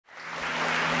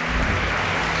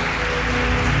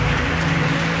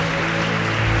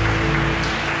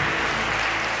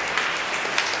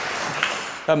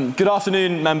Good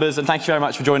afternoon, members, and thank you very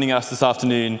much for joining us this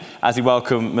afternoon as we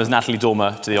welcome Ms. Natalie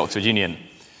Dormer to the Oxford Union.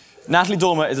 Natalie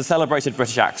Dormer is a celebrated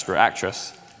British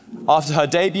actress. After her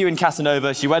debut in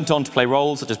Cassanova, she went on to play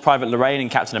roles such as Private Lorraine in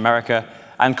Captain America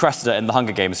and Cressida in the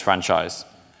Hunger Games franchise.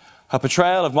 Her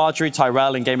portrayal of Margaery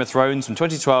Tyrell in Game of Thrones from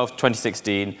 2012 to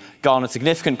 2016 garnered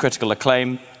significant critical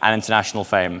acclaim and international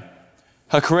fame.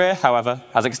 Her career, however,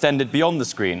 has extended beyond the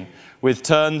screen, with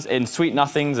turns in Sweet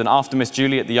Nothings and After Miss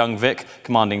Julie at the Young Vic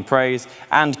commanding praise,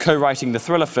 and co-writing the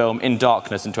thriller film In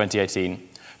Darkness in 2018.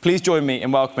 Please join me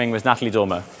in welcoming Ms. Natalie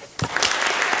Dormer.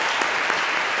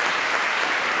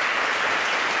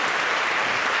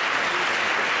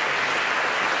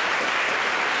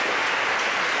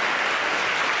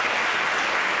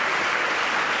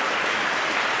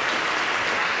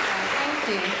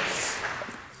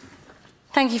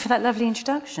 Thank you for that lovely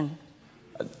introduction.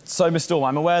 So, Ms. Dormer,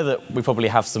 I'm aware that we probably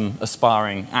have some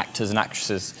aspiring actors and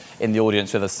actresses in the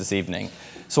audience with us this evening.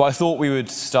 So I thought we would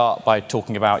start by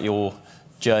talking about your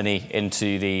journey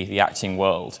into the acting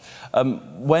world.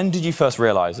 When did you first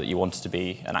realise that you wanted to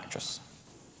be an actress?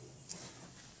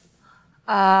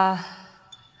 There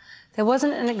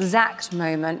wasn't an exact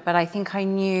moment, but I think I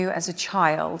knew as a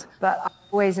child. But I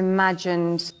always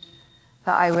imagined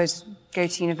that I would go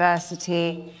to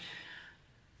university,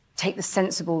 take the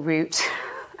sensible route,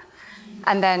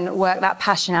 and then work that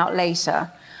passion out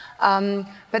later.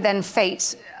 But then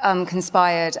fate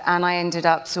conspired, and I ended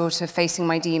up sort of facing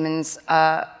my demons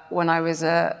when I was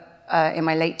in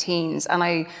my late teens, and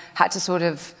I had to sort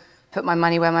of put my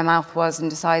money where my mouth was and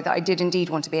decide that I did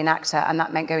indeed want to be an actor, and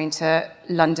that meant going to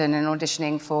London and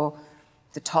auditioning for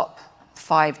the top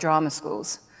 5 drama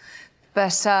schools.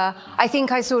 But I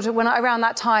think I sort of, around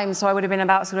that time, so I would have been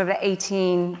about sort of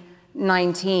 18,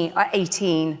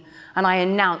 and I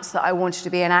announced that I wanted to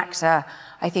be an actor.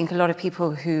 I think a lot of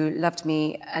people who loved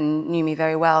me and knew me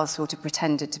very well sort of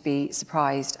pretended to be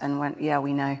surprised and went, yeah,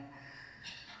 we know.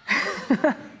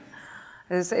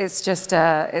 It's just,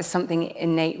 it's something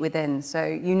innate within. So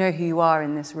you know who you are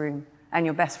in this room, and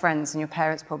your best friends and your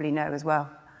parents probably know as well.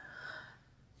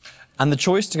 And the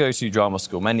choice to go to drama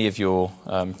school, many of your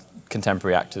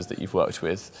contemporary actors that you've worked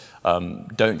with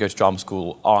don't go to drama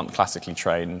school, aren't classically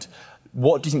trained.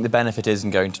 What do you think the benefit is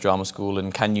in going to drama school,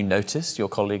 and can you notice your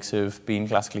colleagues who have been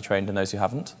classically trained and those who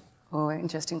haven't? Oh,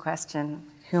 interesting question.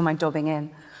 Who am I dobbing in?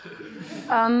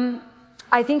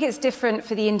 I think it's different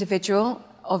for the individual,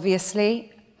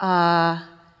 obviously. I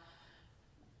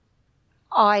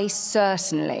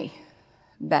certainly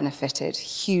benefited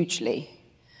hugely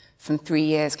from 3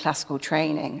 years classical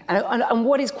training. And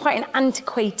what is quite an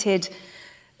antiquated,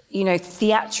 you know,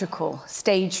 theatrical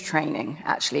stage training,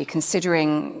 actually,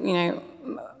 considering, you know,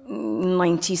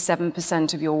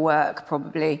 97% of your work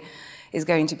probably is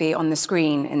going to be on the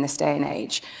screen in this day and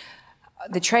age.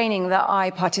 The training that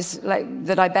I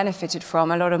benefited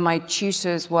from, a lot of my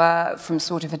tutors were from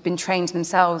had been trained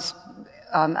themselves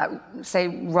at, say,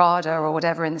 RADA or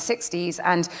whatever in the 60s,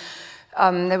 and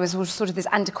there was sort of this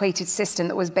antiquated system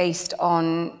that was based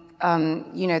on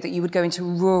you know, that you would go into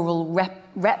rural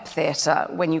rep theatre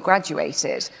when you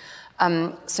graduated.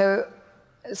 So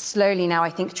slowly now,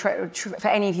 I think for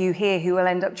any of you here who will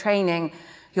end up training,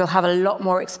 you'll have a lot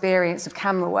more experience of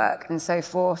camera work and so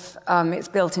forth. It's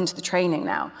built into the training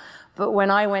now. But when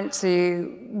I went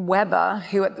to Webber,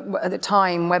 who at the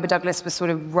time, Webber Douglas was sort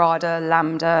of RADA,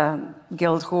 Lambda,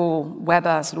 Guildhall,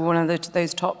 Webber, sort of one of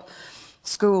those top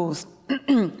schools,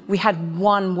 we had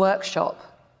one workshop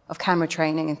of camera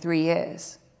training in 3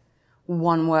 years.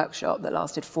 One workshop that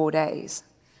lasted 4 days.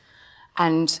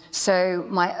 And so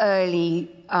my early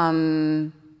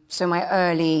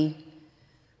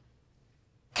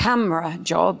camera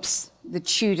jobs, the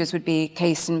tutors would be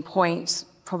case in point.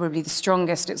 Probably the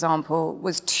strongest example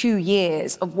was 2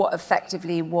 years of what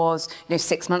effectively was, you know,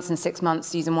 6 months and 6 months,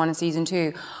 season 1 and season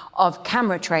 2, of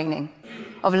camera training,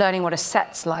 of learning what a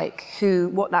set's like,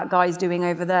 what that guy's doing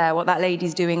over there, what that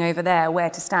lady's doing over there, where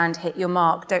to stand, hit your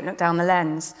mark, don't look down the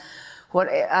lens,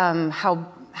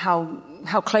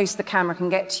 how close the camera can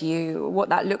get to you, what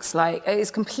that looks like. It's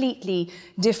a completely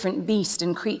different beast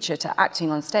and creature to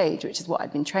acting on stage, which is what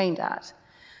I'd been trained at.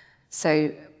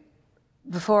 So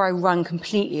before I run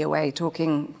completely away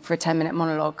talking for a 10-minute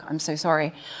monologue, I'm so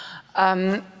sorry.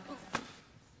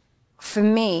 For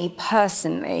me,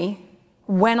 personally,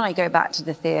 when I go back to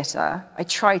the theatre, I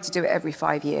try to do it every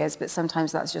 5 years, but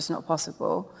sometimes that's just not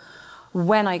possible.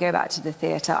 When I go back to the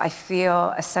theatre, I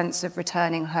feel a sense of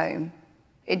returning home.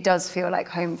 It does feel like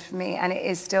home for me, and it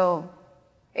is still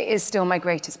my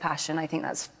greatest passion. I think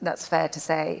that's fair to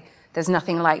say. There's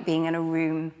nothing like being in a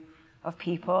room of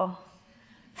people,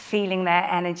 feeling their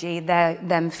energy,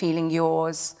 them feeling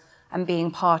yours, and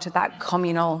being part of that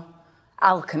communal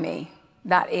alchemy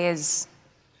that is,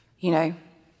 you know,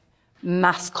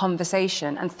 mass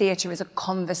conversation, and theatre is a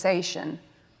conversation.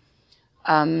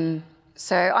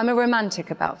 So I'm a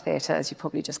romantic about theatre, as you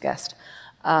probably just guessed.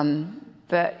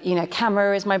 But, you know,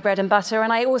 camera is my bread and butter,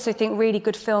 and I also think really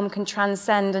good film can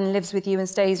transcend and lives with you and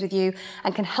stays with you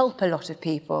and can help a lot of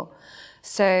people.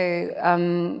 So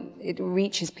it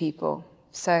reaches people.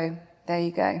 So there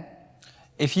you go.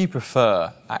 If you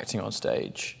prefer acting on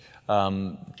stage,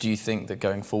 do you think that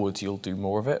going forwards you'll do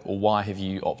more of it, or why have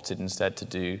you opted instead to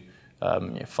do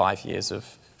 5 years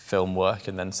of film work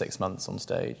and then 6 months on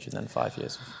stage and then 5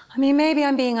 years? I mean, maybe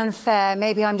I'm being unfair.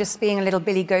 Maybe I'm just being a little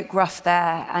Billy Goat Gruff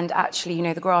there, and actually, you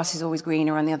know, the grass is always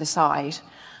greener on the other side.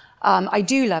 I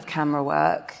do love camera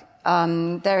work.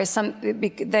 There is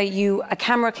a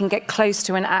camera can get close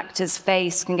to an actor's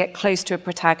face, can get close to a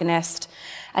protagonist,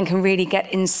 and can really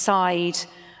get inside.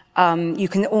 You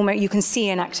can see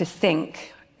an actor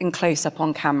think in close up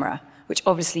on camera, which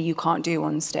obviously you can't do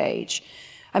on stage.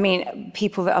 I mean,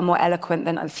 people that are more eloquent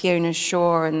than Fiona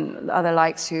Shaw and other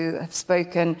likes who have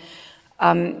spoken,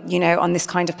 you know, on this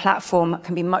kind of platform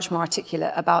can be much more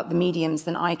articulate about the mediums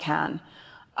than I can.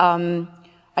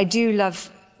 I do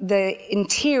love the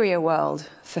interior world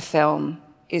for film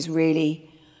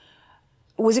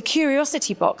was a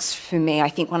curiosity box for me, I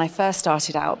think, when I first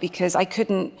started out, because I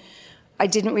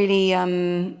didn't really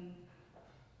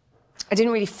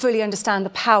fully understand the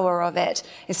power of it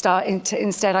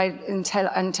until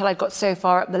I got so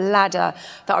far up the ladder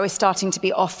that I was starting to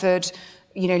be offered,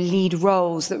 you know, lead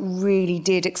roles that really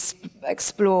did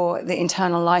explore the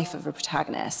internal life of a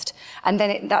protagonist. And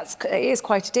then it is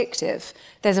quite addictive.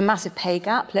 There's a massive pay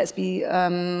gap. Let's be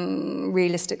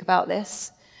realistic about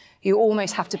this. You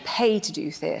almost have to pay to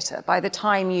do theatre. By the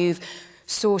time you've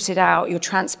sorted out your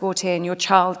transport in, your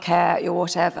childcare, your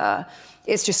whatever,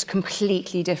 it's just a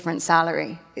completely different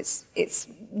salary. It's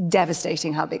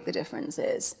devastating how big the difference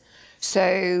is.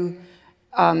 So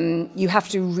you have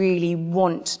to really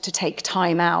want to take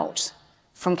time out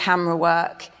from camera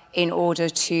work in order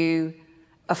to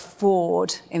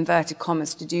afford, inverted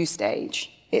commas, to do stage.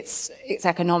 It's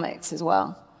economics as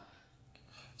well.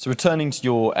 So returning to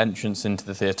your entrance into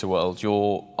the theatre world,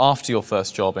 after your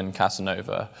first job in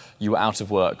Cassanova, you were out of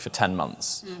work for 10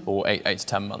 months, or 8 to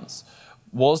 10 months.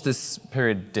 Was this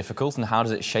period difficult, and how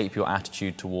does it shape your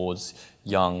attitude towards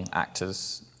young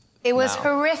actors? It was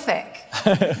horrific.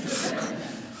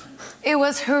 It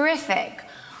was horrific.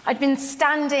 I'd been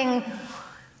standing,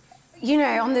 you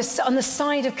know, on the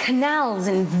side of canals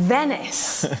in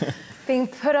Venice, being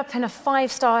put up in a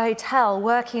 5-star hotel,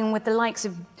 working with the likes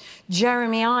of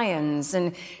Jeremy Irons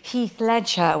and Heath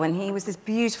Ledger when he was this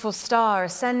beautiful star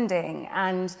ascending,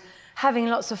 and having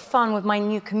lots of fun with my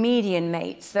new comedian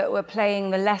mates that were playing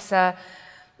the lesser,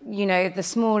 you know, the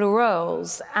smaller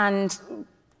roles, and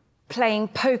playing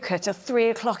poker till 3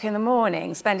 o'clock in the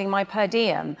morning, spending my per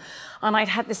diem. And I'd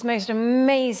had this most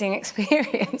amazing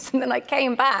experience. And then I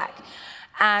came back,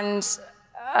 and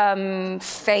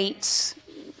fate,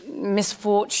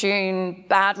 misfortune,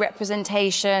 bad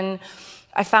representation,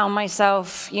 I found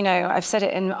myself, you know, I've said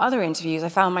it in other interviews, I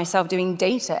found myself doing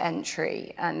data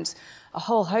entry and a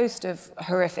whole host of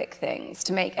horrific things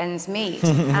to make ends meet.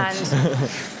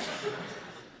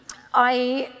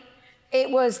 And it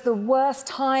was the worst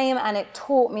time, and it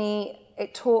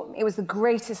was the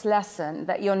greatest lesson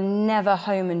that you're never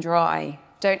home and dry.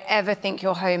 Don't ever think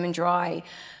you're home and dry.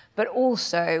 But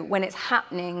also, when it's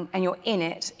happening and you're in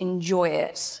it, enjoy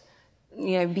it.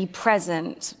 You know, be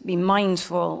present, be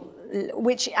mindful,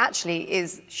 which actually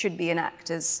should be an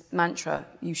actor's mantra.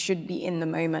 You should be in the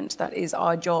moment. That is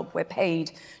our job. We're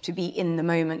paid to be in the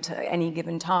moment at any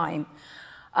given time.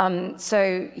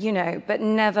 So, you know, but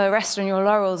never rest on your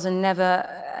laurels, and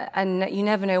you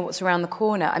never know what's around the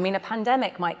corner. I mean, a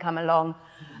pandemic might come along,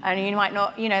 and you might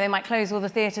not, you know, they might close all the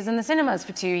theatres and the cinemas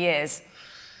for 2 years.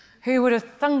 Who would have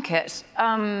thunk it?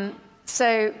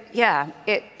 So, yeah,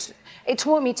 it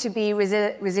taught me to be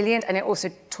resilient, and it also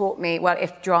taught me, well,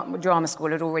 if drama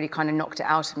school had already kind of knocked it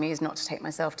out of me, is not to take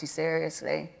myself too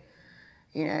seriously.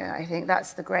 You know, I think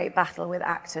that's the great battle with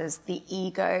actors, the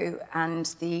ego and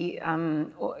the,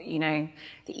 you know,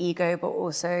 the ego, but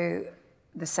also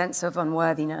the sense of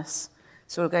unworthiness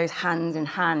sort of goes hand in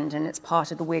hand, and it's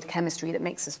part of the weird chemistry that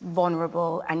makes us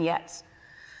vulnerable and yet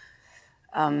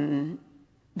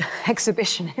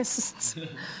exhibitionists,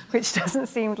 which doesn't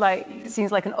seem like, it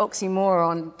seems like an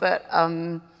oxymoron, but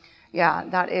yeah,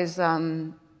 that is,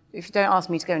 if you don't ask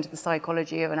me to go into the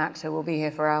psychology of an actor, we'll be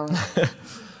here for hours.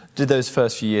 Did those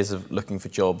first few years of looking for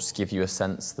jobs give you a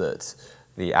sense that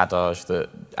the adage that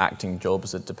acting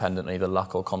jobs are dependent on either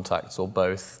luck or contacts or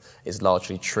both is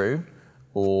largely true?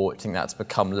 Or do you think that's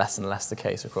become less and less the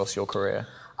case across your career?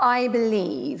 I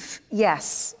believe,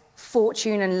 yes,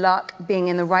 fortune and luck, being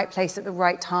in the right place at the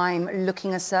right time,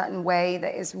 looking a certain way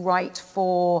that is right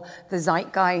for the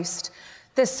zeitgeist.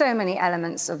 There's so many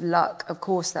elements of luck, of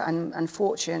course, and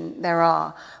fortune there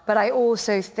are. But I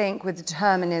also think with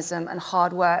determinism and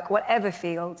hard work, whatever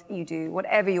field you do,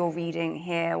 whatever you're reading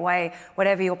here,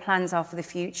 whatever your plans are for the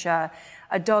future,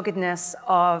 a doggedness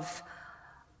of,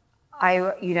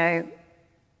 I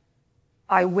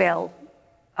will,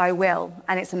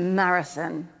 and it's a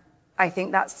marathon. I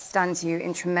think that stands you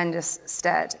in tremendous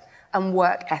stead. And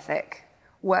work ethic,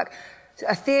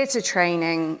 a theatre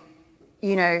training.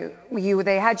 You know,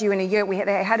 they had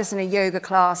us in a yoga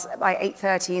class by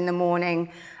 8:30 in the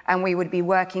morning, and we would be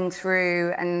working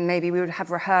through, and maybe we would have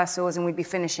rehearsals, and we'd be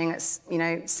finishing at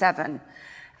 7.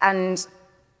 And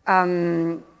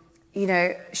you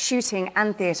know, shooting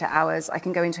and theatre hours, I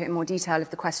can go into it in more detail if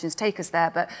the questions take us there,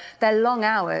 but they're long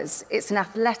hours. It's an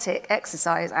athletic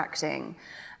exercise, acting,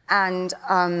 and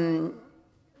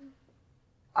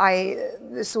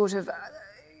the sort of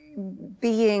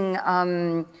being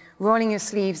rolling your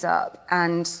sleeves up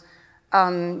and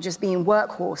just being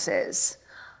workhorses.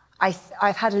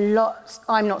 I've had a lot,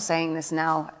 I'm not saying this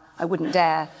now, I wouldn't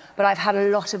dare, but I've had a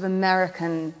lot of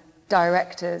American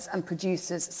directors and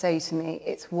producers say to me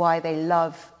it's why they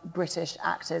love British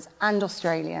actors and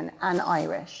Australian and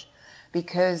Irish,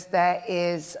 because there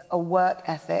is a work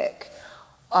ethic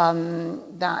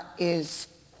that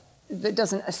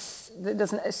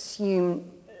doesn't assume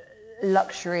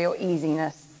luxury or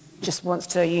easiness, just wants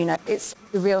to, you know, it's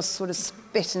the real sort of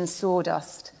spit and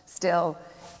sawdust still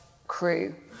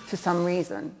crew for some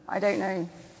reason. I don't know.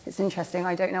 It's interesting.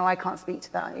 I don't know. I can't speak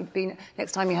to that. It'd be,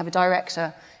 next time you have a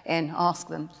director in, ask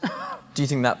them. Do you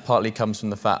think that partly comes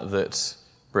from the fact that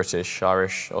British,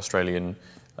 Irish, Australian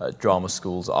drama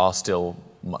schools are still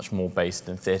much more based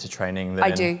in theatre training than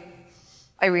I do.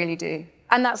 I really do.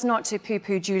 And that's not to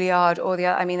poo-poo Juilliard or the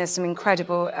other. I mean, there's some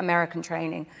incredible American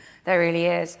training. There really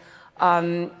is.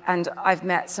 And I've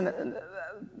met some of them.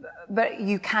 But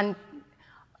you can,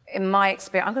 in my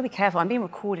experience, I'm going to be careful. I'm being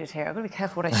recorded here. I've got to be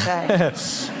careful what I say.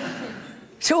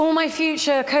 To all my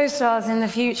future co-stars in the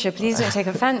future, please don't take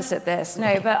offense at this.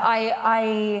 No, but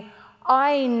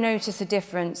I notice a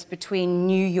difference between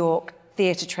New York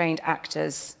theatre-trained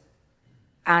actors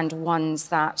and ones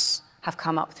that have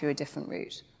come up through a different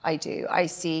route. I do. I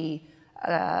see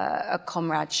a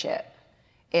comradeship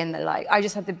in the like. I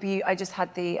just had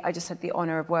the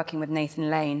honour of working with Nathan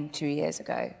Lane 2 years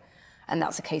ago, and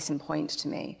that's a case in point to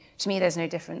me. To me, there's no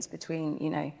difference between, you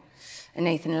know,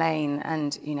 Nathan Lane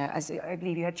and, you know, as I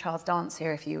believe you had Charles Dance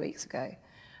here a few weeks ago.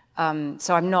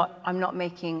 So I'm not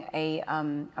making a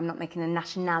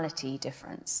nationality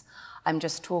difference. I'm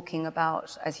just talking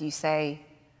about, as you say,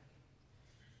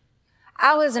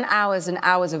 hours and hours and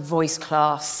hours of voice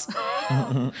class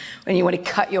when you want to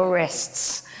cut your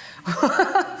wrists.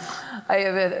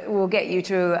 We'll get you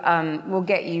to,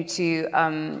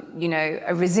 you know,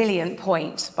 a resilient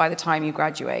point by the time you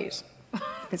graduate.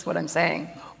 Is what I'm saying.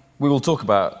 We will talk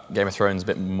about Game of Thrones a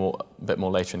bit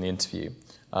more later in the interview.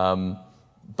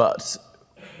 But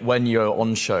when you're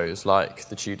on shows like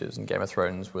The Tudors and Game of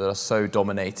Thrones, that are so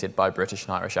dominated by British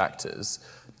and Irish actors,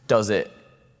 does it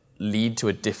lead to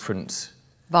a different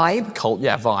vibe?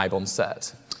 Vibe on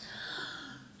set.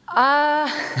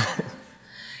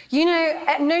 You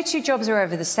know, no two jobs are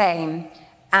ever the same,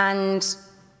 and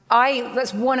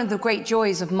that's one of the great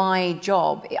joys of my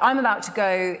job. I'm about to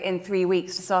go in 3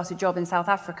 weeks to start a job in South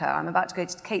Africa. I'm about to go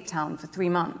to Cape Town for 3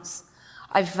 months.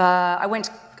 I went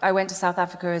to South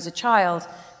Africa as a child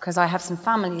because I have some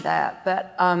family there,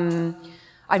 but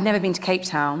I've never been to Cape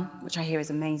Town, which I hear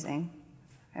is amazing.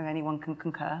 If anyone can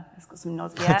concur, it's got some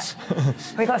nods yet.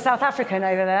 We've got a South African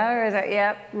over there, is it?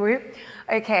 Yeah, whoop.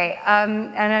 Okay,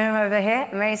 and I'm over here,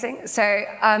 amazing. So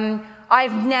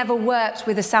I've never worked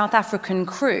with a South African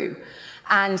crew.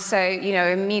 And so, you know,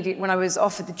 immediately when I was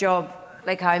offered the job,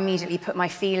 like I immediately put my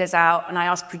feelers out and I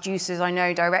asked producers I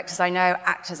know, directors I know,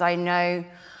 actors I know.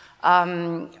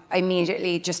 I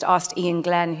immediately just asked Ian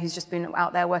Glenn, who's just been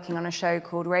out there working on a show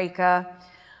called Raker.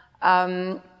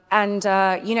 You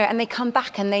know, and they come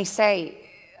back and they say,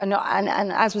 and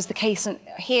as was the case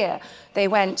here, they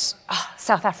went, oh,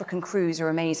 South African crews are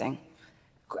amazing.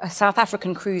 South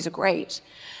African crews are great.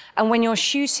 And when you're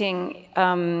shooting,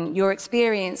 your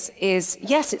experience is,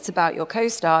 yes, it's about your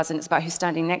co-stars and it's about who's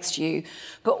standing next to you,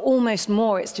 but almost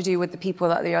more it's to do with the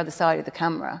people at the other side of the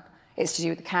camera. It's to do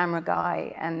with the camera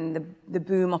guy and the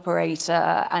boom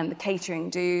operator and the catering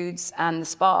dudes and the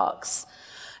sparks.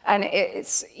 And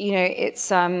it's, you know,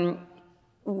 it's,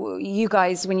 you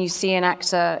guys, when you see an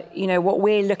actor, you know, what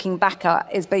we're looking back at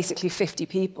is basically 50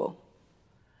 people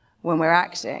when we're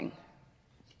acting,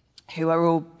 who are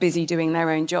all busy doing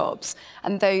their own jobs.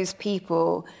 And those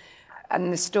people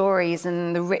and the stories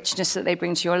and the richness that they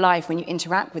bring to your life when you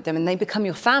interact with them, and they become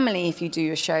your family if you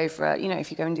do a show for, you know, if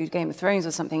you go and do Game of Thrones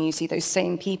or something, you see those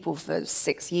same people for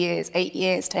 6 years, 8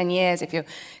 years, 10 years, if you're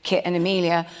Kit and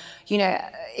Amelia, you know,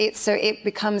 so it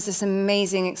becomes this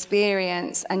amazing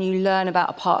experience, and you learn about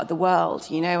a part of the world,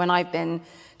 you know. And I've been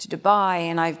to Dubai,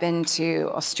 and I've been to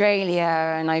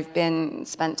Australia, and I've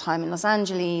spent time in Los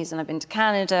Angeles, and I've been to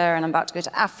Canada, and I'm about to go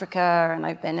to Africa, and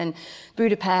I've been in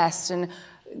Budapest, and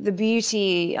the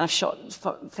beauty, I've shot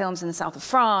films in the south of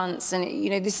France, and you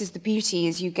know, this is the beauty,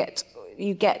 is you get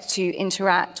to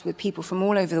interact with people from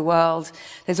all over the world.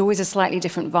 There's always a slightly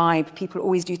different vibe. People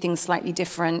always do things slightly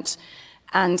different.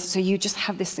 And so you just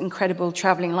have this incredible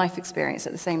traveling life experience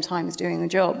at the same time as doing the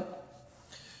job.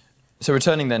 So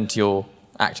returning then to your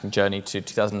acting journey to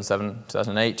 2007,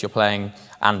 2008, you're playing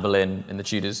Anne Boleyn in The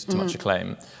Tudors to much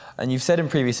acclaim. And you've said in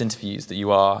previous interviews that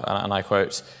you are, and I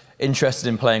quote, interested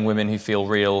in playing women who feel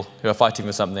real, who are fighting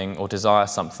for something, or desire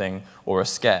something, or are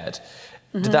scared.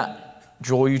 Did that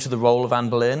draw you to the role of Anne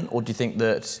Boleyn, or do you think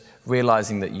that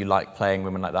realising that you like playing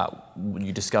women like that,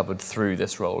 you discovered through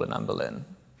this role in Anne Boleyn?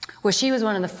 Well, she was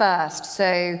one of the first,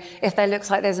 so if there looks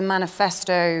like there's a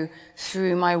manifesto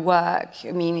through my work,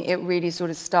 I mean, it really sort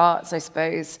of starts, I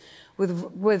suppose,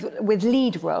 with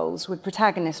lead roles, with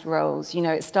protagonist roles. You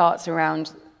know, it starts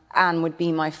around Anne would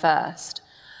be my first.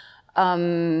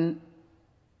 And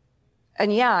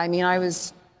yeah, I mean,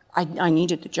 I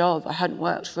needed the job. I hadn't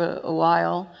worked for a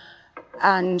while,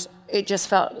 and it just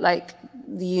felt like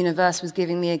the universe was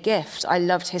giving me a gift. I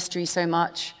loved history so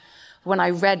much. When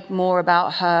I read more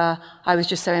about her, I was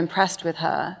just so impressed with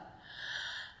her.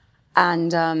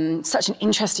 And such an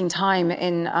interesting time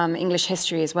in English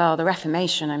history as well, the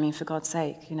Reformation, I mean, for God's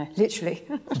sake, you know, literally.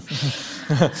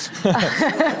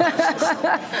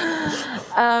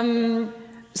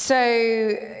 So,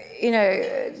 you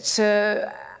know,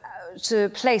 to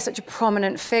play such a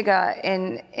prominent figure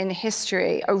in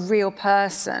history, a real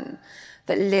person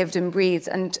that lived and breathed,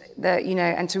 and that, you know,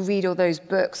 and to read all those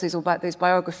books, those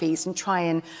biographies, and try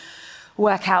and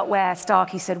work out where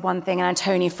Starkey said one thing and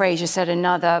Antonia Fraser said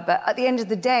another. But at the end of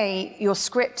the day, your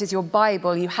script is your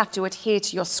Bible. You have to adhere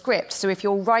to your script. So if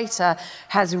your writer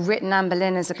has written Anne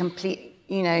Boleyn as a complete,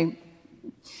 you know,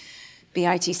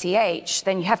 bitch,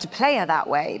 then you have to play her that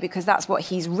way, because that's what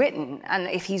he's written. And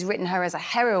if he's written her as a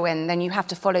heroine, then you have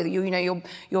to follow, you know,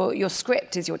 your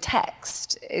script is your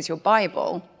text, is your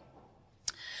Bible.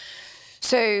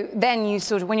 So then you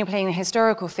sort of, when you're playing a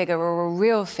historical figure or a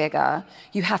real figure,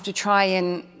 you have to try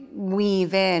and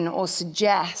weave in or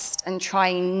suggest and try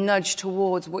and nudge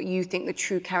towards what you think the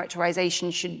true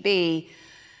characterization should be,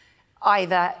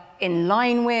 either in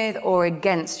line with or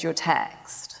against your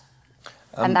text.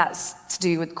 And that's to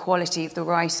do with quality of the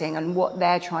writing and what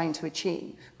they're trying to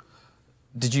achieve.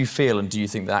 Did you feel, and do you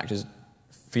think that actors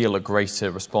feel a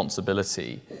greater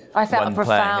responsibility when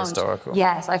playing historical?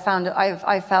 Yes, I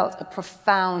felt a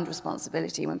profound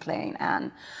responsibility when playing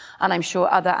Anne. And I'm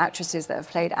sure other actresses that have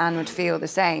played Anne would feel the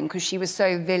same, because she was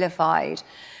so vilified.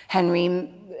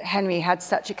 Henry had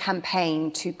such a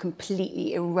campaign to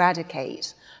completely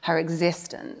eradicate her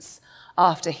existence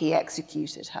after he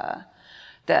executed her,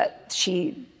 that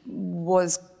she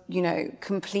was, you know,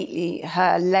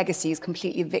 her legacy is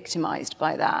completely victimized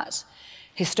by that,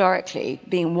 historically,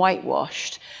 being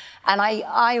whitewashed. And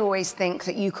I always think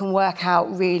that you can work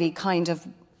out really kind of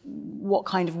what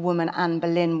kind of woman Anne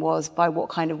Boleyn was by what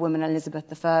kind of woman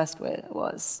Elizabeth I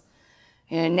was.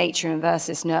 You know, nature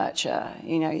versus nurture.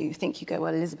 You know, you think, you go,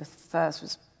 well, Elizabeth I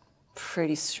was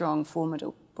pretty strong,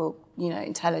 formidable, you know,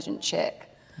 intelligent chick.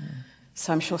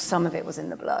 So I'm sure some of it was in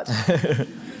the blood.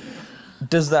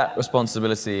 Does that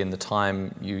responsibility and the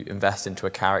time you invest into a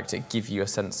character give you a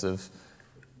sense of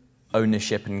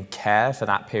ownership and care for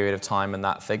that period of time and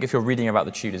that figure? If you're reading about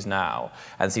the Tudors now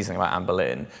and see something about Anne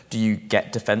Boleyn, do you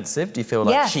get defensive? Do you feel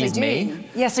like, yes, she's me?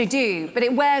 Yes, I do. But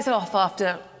it wears off after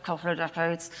a couple of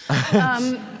decades.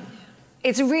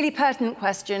 It's a really pertinent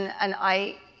question, and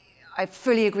I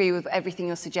fully agree with everything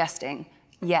you're suggesting.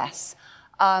 Yes.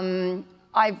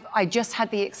 I just had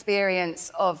the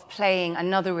experience of playing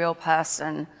another real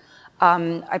person.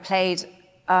 I played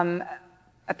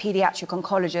a pediatric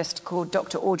oncologist called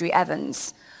Dr. Audrey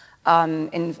Evans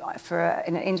in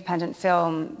an independent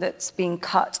film that's being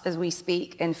cut as we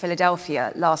speak in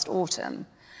Philadelphia last autumn.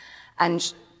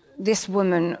 And this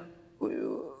woman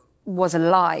was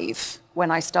alive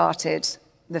when I started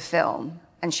the film,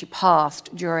 and she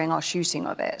passed during our shooting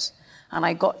of it. And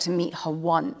I got to meet her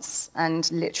once and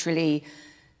literally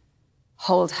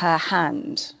hold her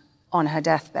hand on her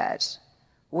deathbed,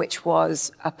 which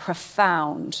was a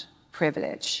profound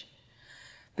privilege.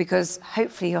 Because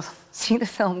hopefully you'll see the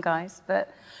film, guys,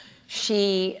 but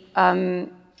she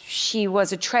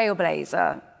was a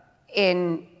trailblazer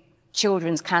in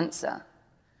children's cancer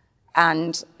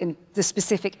and in the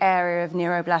specific area of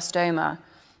neuroblastoma.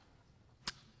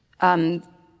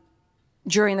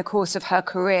 During the course of her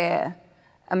career,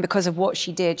 and because of what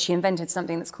she did, she invented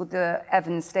something that's called the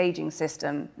Evans staging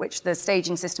system, which the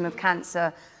staging system of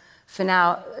cancer for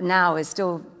now is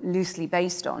still loosely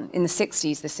based on. In the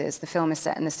 60s, the film is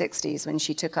set in the 60s, when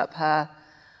she took up her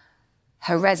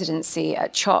residency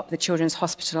at CHOP, the Children's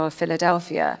Hospital of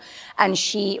Philadelphia. And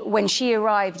when she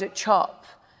arrived at CHOP,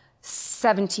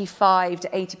 75 to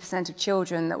 80% of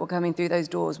children that were coming through those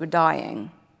doors were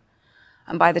dying.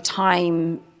 And by the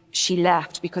time she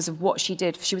left, because of what she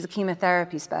did, she was a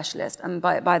chemotherapy specialist, and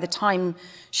by the time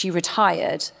she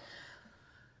retired,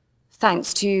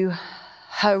 thanks to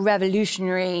her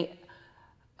revolutionary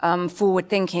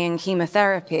forward-thinking in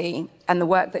chemotherapy and the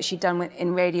work that she'd done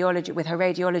in radiology, with her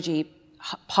radiology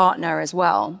partner as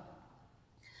well,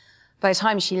 by the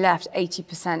time she left,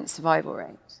 80% survival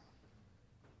rate.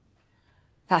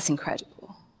 That's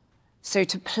incredible. So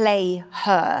to play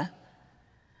her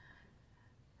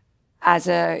as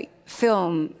a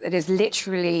film that is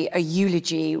literally a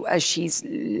eulogy as she's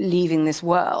leaving this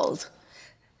world,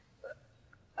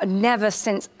 never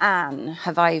since Anne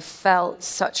have I felt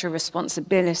such a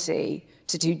responsibility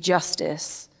to do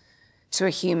justice to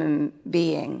a human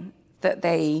being, that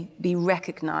they be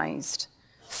recognized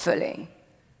fully.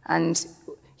 And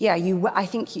yeah, I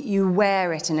think you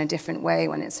wear it in a different way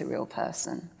when it's a real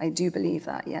person. I do believe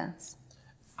that, yes.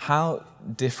 How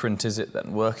different is it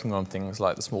then working on things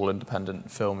like the small independent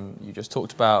film you just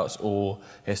talked about, or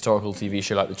a historical TV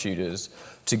show like The Tudors,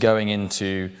 to going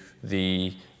into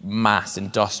the mass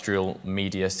industrial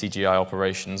media CGI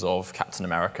operations of Captain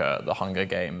America, The Hunger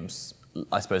Games,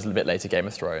 I suppose a little bit later Game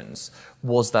of Thrones?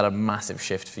 Was that a massive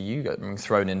shift for you, being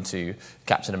thrown into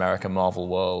Captain America Marvel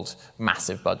world,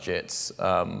 massive budgets,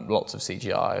 lots of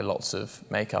CGI, lots of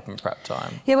makeup and prep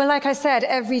time? Yeah, well, like I said,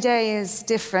 every day is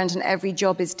different and every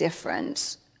job is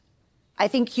different. I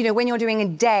think, you know, when you're doing a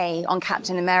day on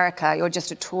Captain America, you're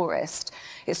just a tourist.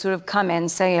 It's sort of come in,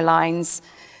 say your lines,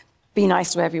 be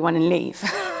nice to everyone and leave.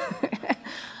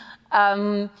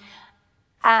 And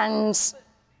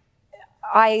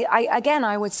again,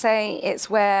 I would say it's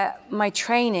where my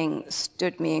training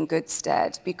stood me in good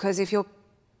stead, because if you're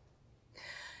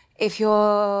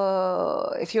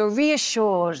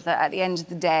reassured that at the end of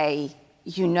the day,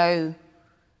 you know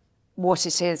what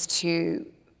it is to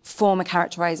form a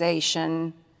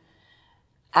characterization,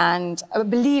 and a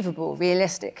believable,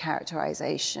 realistic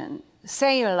characterization.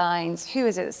 Say your lines. Who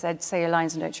is it that said, say your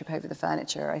lines and don't trip over the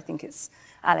furniture? I think it's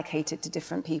allocated to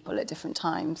different people at different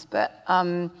times, but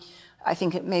I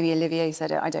think maybe Olivier said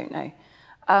it, I don't know.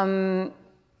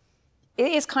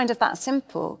 It is kind of that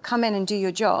simple. Come in and do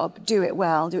your job, do it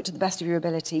well, do it to the best of your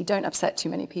ability, don't upset too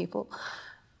many people,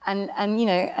 and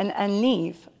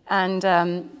leave. And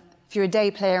if you're a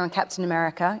day player on Captain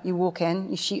America, you walk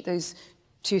in, you shoot those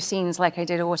 2 scenes like I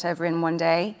did or whatever in one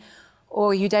day,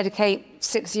 or you dedicate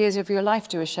 6 years of your life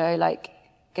to a show like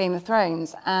Game of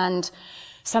Thrones, and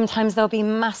sometimes there'll be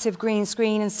massive green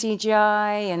screen and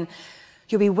CGI, and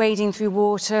you'll be wading through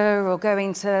water or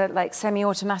going to like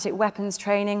semi-automatic weapons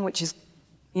training, which is,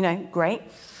 you know, great.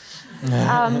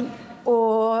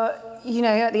 Or, you know,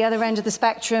 at the other end of the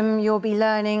spectrum, you'll be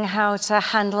learning how to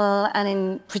handle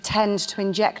and pretend to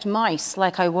inject mice,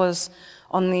 like I was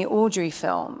on the Audrey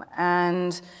film.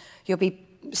 And you'll be,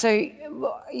 so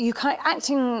you kind of,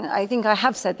 acting, I think I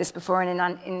have said this before in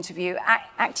an interview,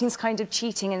 acting's kind of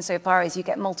cheating insofar as you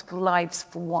get multiple lives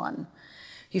for one.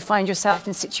 You find yourself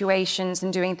in situations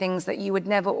and doing things that you would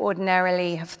never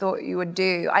ordinarily have thought you would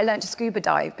do. I learned to scuba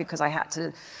dive because I had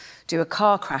to do a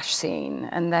car crash scene,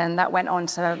 and then that went on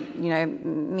to, you know,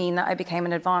 mean that I became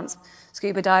an advanced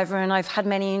scuba diver, and I've had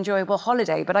many enjoyable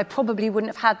holidays. But I probably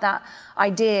wouldn't have had that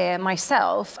idea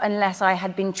myself unless I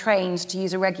had been trained to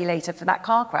use a regulator for that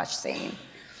car crash scene.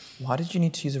 Why did you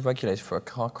need to use a regulator for a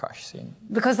car crash scene?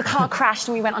 Because the car crashed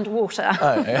and we went underwater.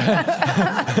 Oh,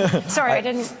 yeah. Sorry, I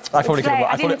didn't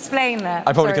explain that.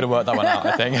 I probably could have worked that one out,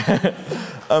 I think.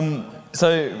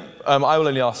 So I will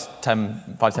only ask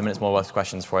 5-10 minutes more worth of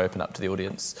questions before I open up to the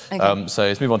audience. Okay. So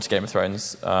let's move on to Game of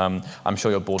Thrones. I'm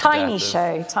sure you're bored to Tiny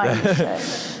death. Tiny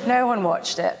show. No one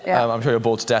watched it. Yeah. I'm sure you're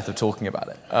bored to death of talking about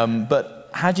it. But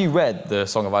had you read the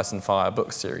Song of Ice and Fire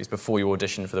book series before you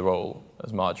auditioned for the role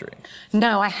as Margaery?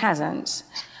 No, I hadn't.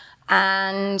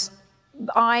 And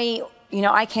I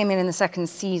came in the second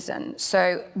season,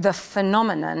 so the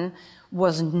phenomenon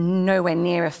was nowhere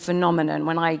near a phenomenon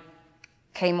when I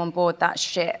came on board that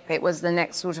ship. It was the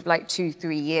next sort of like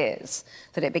 2-3 years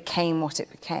that it became what it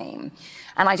became.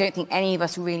 And I don't think any of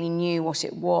us really knew what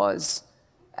it was,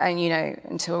 and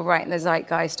until right in the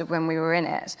zeitgeist of when we were in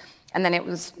it. And then it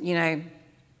was,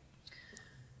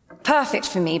 perfect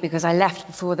for me because I left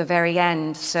before the very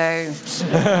end, so...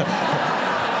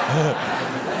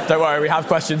 Don't worry, we have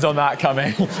questions on that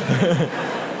coming.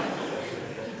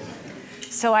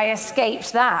 So I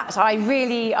escaped that. I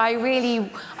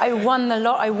won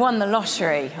the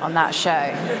lottery on that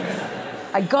show.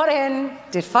 I got in,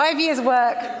 did 5 years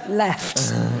work,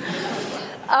 left.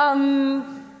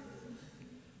 And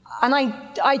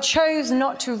I chose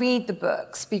not to read the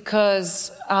books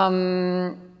because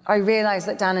I realized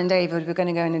that Dan and David were going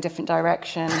to go in a different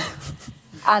direction.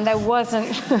 And there wasn't...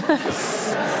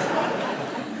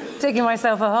 digging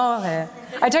myself a hole here.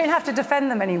 I don't have to defend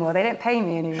them anymore. They don't pay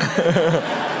me anymore.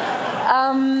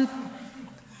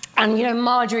 And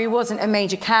Margaery wasn't a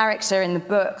major character in the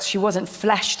books. She wasn't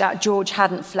fleshed out. George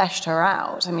hadn't fleshed her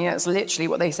out. I mean, that's literally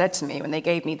what they said to me when they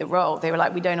gave me the role. They were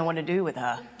like, we don't know what to do with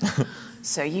her.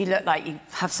 So you look like you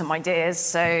have some ideas.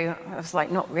 So I was like,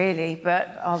 not really,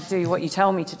 but I'll do what you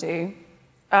tell me to do.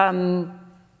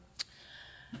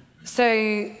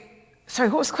 Sorry,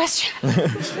 what was the question?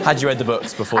 Had you read the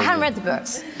books before? I hadn't read the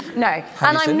books, no.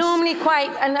 And I'm normally quite,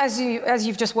 and as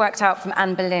you've just worked out from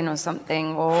Anne Boleyn or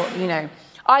something, or,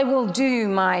 I will do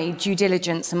my due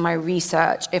diligence and my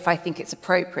research if I think it's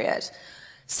appropriate.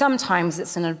 Sometimes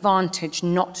it's an advantage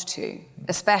not to,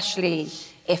 especially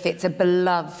if it's a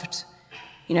beloved,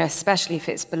 especially if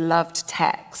it's beloved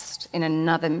text in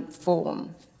another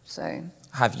form, so.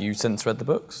 Have you since read the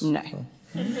books? No.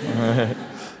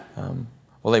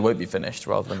 Well, they won't be finished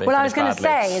rather than being Well, I finished was going to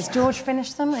badly. say, has George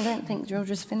finished them? I don't think George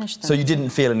has finished them. So you didn't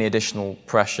feel any additional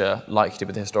pressure, like you did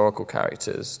with the historical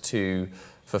characters, to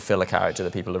fulfill a character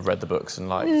that people have read the books and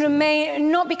liked?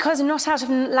 Not out of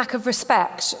lack of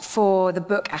respect for the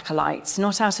book acolytes,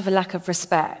 not out of a lack of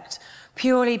respect,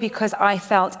 purely because I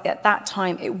felt at that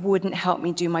time it wouldn't help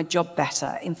me do my job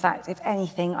better. In fact, if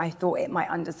anything, I thought it might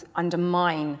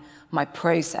undermine my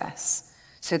process.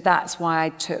 So that's why I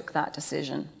took that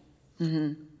decision.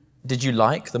 Mm-hmm. Did you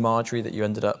like the Margaery that you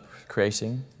ended up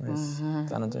creating with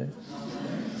Dan and Dave?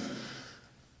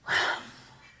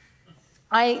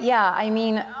 I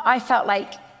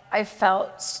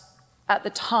felt at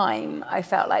the time, I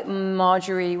felt like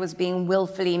Margaery was being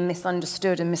willfully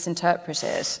misunderstood and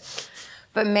misinterpreted.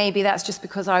 But maybe that's just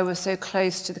because I was so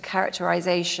close to the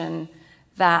characterization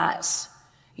that,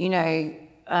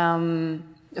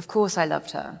 of course I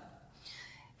loved her.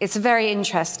 It's a very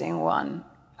interesting one.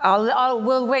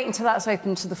 We'll wait until that's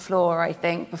open to the floor, I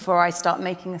think, before I start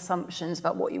making assumptions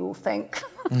about what you all think.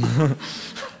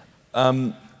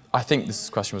 I think this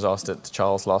question was asked at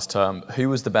Charles last term. Who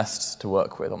was the best to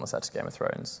work with on the set of Game of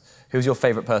Thrones? Who was your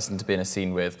favourite person to be in a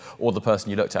scene with, or the person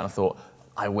you looked at and thought,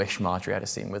 I wish Margaery had a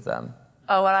scene with them?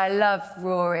 Oh, well, I loved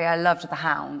Rory. I loved the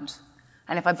Hound.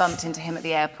 And if I bumped into him at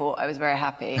the airport, I was very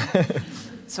happy.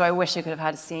 So I wish I could have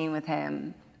had a scene with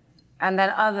him. And then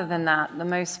other than that, the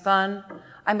most fun...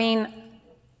 I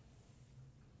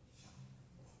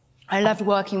loved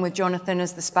working with Jonathan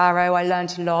as the Sparrow. I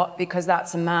learned a lot because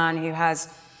that's a man who has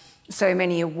so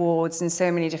many awards and so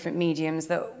many different mediums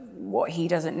that what he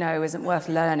doesn't know isn't worth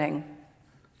learning.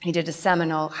 He did a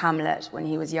seminal Hamlet when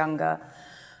he was younger.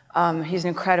 He's an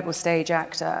incredible stage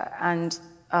actor, and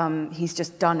he's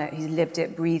just done it. He's lived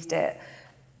it, breathed it.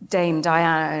 Dame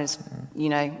Diana's,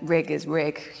 rig is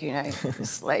rig,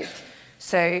 it's like...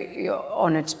 So you're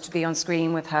honoured to be on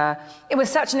screen with her. It was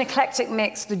such an eclectic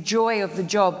mix. The joy of the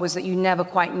job was that you never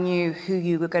quite knew who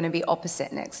you were going to be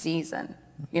opposite next season.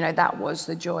 That was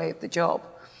the joy of the job.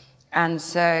 And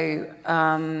so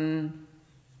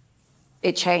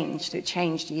it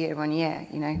changed year on year,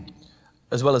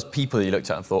 As well as people you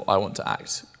looked at and thought, I want to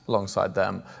act alongside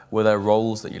them, were there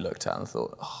roles that you looked at and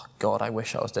thought, oh, God, I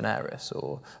wish I was Daenerys,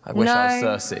 or I wish I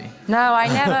was Cersei? No, I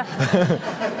never...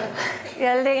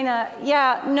 Lena,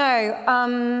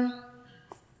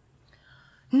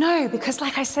 no, because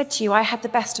like I said to you, I had the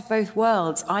best of both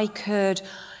worlds.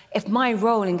 If my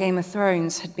role in Game of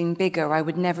Thrones had been bigger, I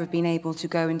would never have been able to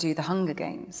go and do the Hunger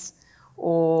Games,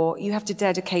 or you have to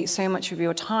dedicate so much of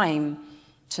your time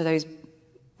to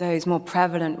those more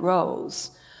prevalent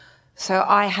roles. So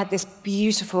I had this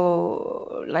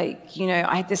beautiful,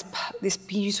 I had this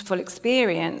beautiful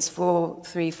experience for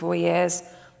 3-4 years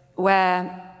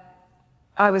where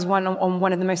I was on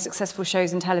one of the most successful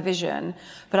shows in television,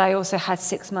 but I also had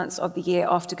 6 months of the year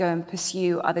off to go and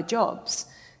pursue other jobs,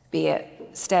 be it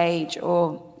stage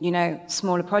or,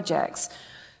 smaller projects.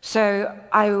 So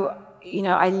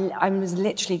I was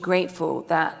literally grateful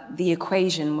that the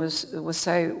equation was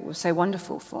so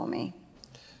wonderful for me.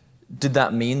 Did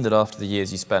that mean that after the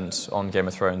years you spent on Game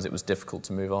of Thrones, it was difficult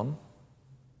to move on?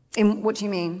 What do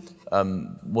you mean?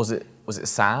 Was it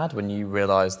sad when you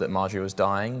realised that Margaery was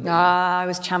dying? I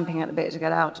was champing at the bit to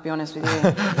get out, to be honest with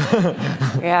you.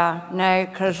 Yeah, no,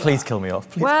 because... Please kill me off,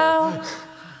 please. Well,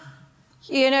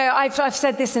 I've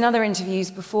said this in other interviews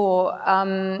before.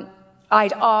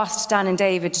 I'd asked Dan and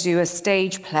David to do a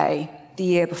stage play the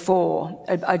year before,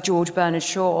 a George Bernard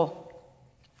Shaw.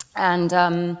 And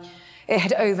it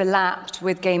had overlapped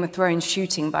with Game of Thrones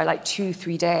shooting by like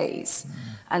 2-3 days.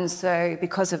 And so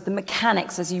because of the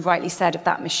mechanics, as you rightly said, of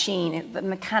that machine, the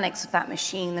mechanics of that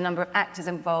machine, the number of actors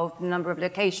involved, the number of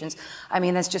locations, I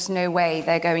mean, there's just no way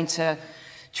they're going to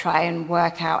try and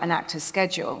work out an actor's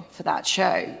schedule for that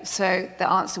show. So the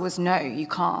answer was no, you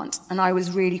can't. And I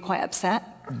was really quite upset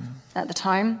at the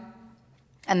time.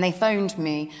 And they phoned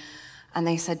me and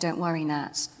they said, don't worry,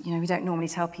 Nat, we don't normally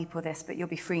tell people this, but you'll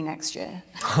be free next year.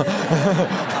 And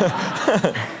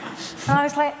I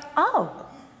was like, oh,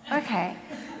 okay.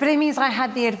 But it means I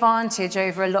had the advantage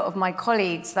over a lot of my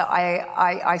colleagues that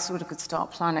I sort of could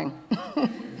start planning.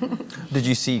 Did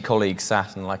you see colleagues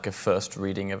sat in like a first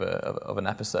reading of an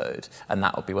episode, and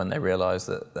that would be when they realised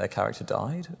that their character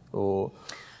died, or?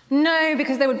 No,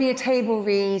 because there would be a table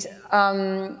read,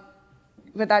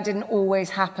 but that didn't always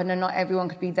happen, and not everyone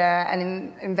could be there,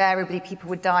 and invariably people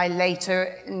would die in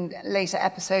later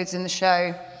episodes in the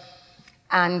show,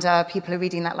 and people are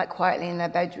reading that like quietly in their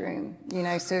bedroom,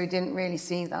 so we didn't really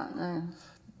see that. No.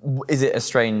 Is it a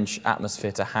strange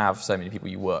atmosphere to have so many people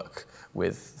you work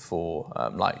with for,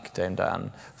 like Dame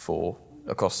Dan,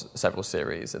 across several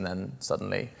series, and then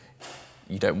suddenly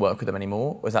you don't work with them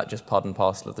anymore? Or is that just part and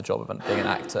parcel of the job of being an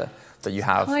actor that you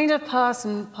have? Kind of part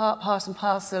and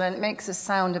parcel, and it makes us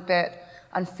sound a bit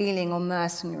unfeeling or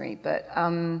mercenary, but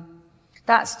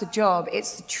that's the job.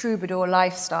 It's the troubadour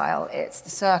lifestyle. It's the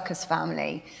circus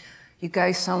family. You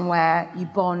go somewhere, you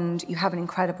bond, you have an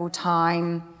incredible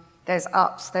time. There's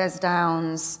ups, there's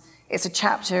downs. It's a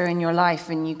chapter in your life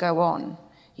and you go on,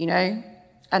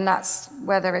 And that's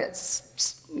whether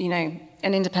it's,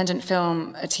 an independent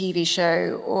film, a TV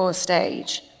show, or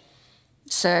stage.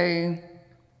 So,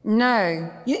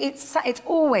 no, it's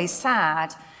always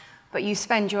sad, but you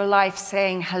spend your life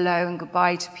saying hello and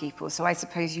goodbye to people. So I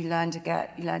suppose you learn to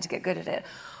get good at it,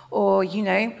 or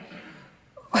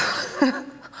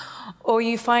or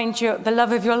you find the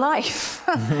love of your life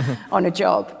on a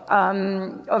job.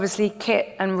 Obviously,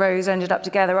 Kit and Rose ended up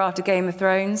together after Game of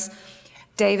Thrones.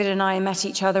 David and I met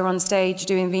each other on stage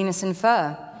doing Venus in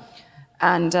Fur,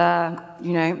 and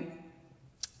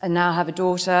and now have a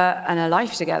daughter and a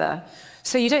life together.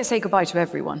 So you don't say goodbye to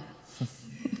everyone.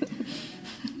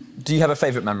 Do you have a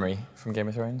favourite memory from Game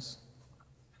of Thrones?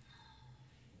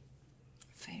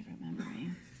 Favourite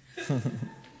memory?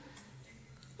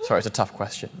 Sorry, it's a tough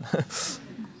question.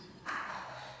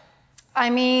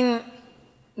 I mean,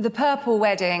 the Purple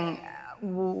Wedding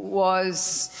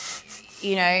was,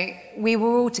 we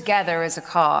were all together as a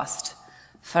cast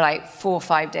for like 4 or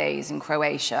 5 days in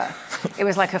Croatia. It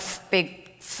was like a big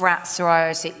frat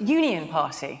sorority union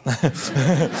party.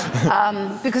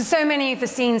 Because so many of the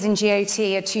scenes in GOT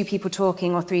are 2 people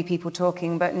talking or 3 people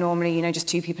talking, but normally, just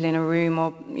 2 people in a room,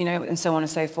 or, and so on and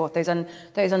so forth.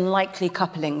 Those unlikely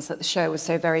couplings that the show was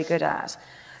so very good at.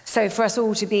 So for us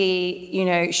all to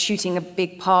be, shooting a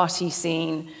big party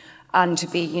scene, and to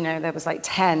be, there was like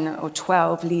 10 or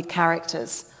 12 lead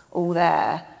characters all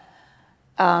there,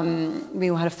 we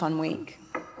all had a fun week.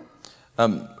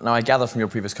 Now, I gather from your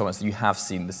previous comments that you have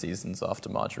seen the seasons after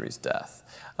Margaery's death.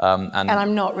 And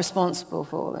I'm not responsible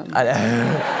for them.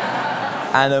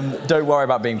 And don't worry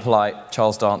about being polite.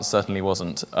 Charles Dance certainly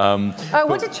wasn't.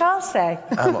 What did Charles say?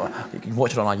 You can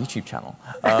watch it on our YouTube channel.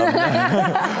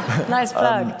 Nice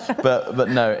plug. But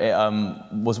no, it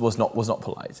was not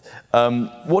polite.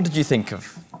 What did you think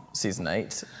of season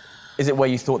 8? Is it where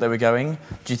you thought they were going?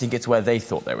 Do you think it's where they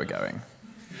thought they were going?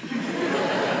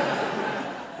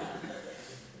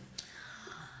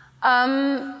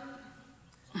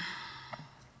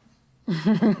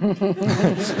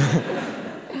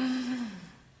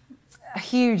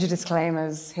 huge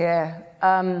disclaimers here.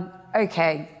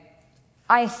 Okay,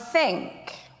 I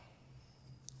think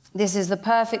this is the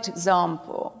perfect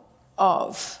example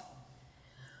of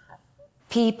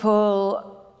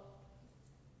people,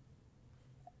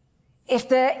 if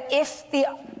the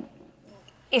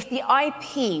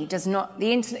IP does not,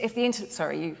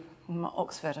 sorry, I'm at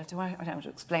Oxford, I don't have to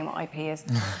explain what IP is.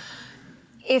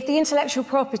 If the intellectual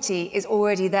property is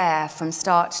already there from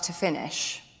start to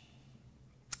finish,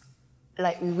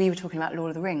 like we were talking about Lord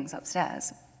of the Rings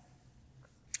upstairs,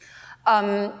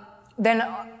 then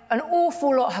an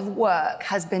awful lot of work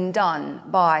has been done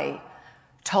by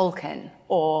Tolkien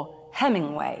or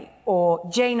Hemingway or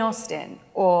Jane Austen,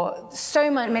 or so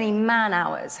many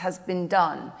man-hours has been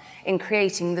done in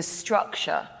creating the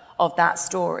structure of that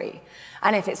story.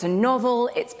 And if it's a novel,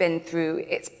 it's been through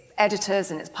its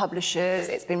editors and its publishers,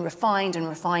 it's been refined and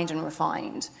refined and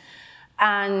refined.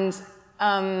 And,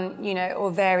 you know,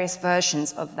 or various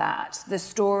versions of that. The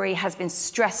story has been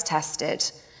stress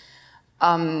tested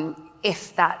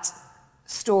if that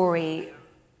story,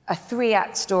 a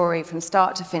 3-act story from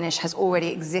start to finish, has already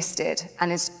existed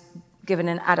and is given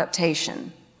an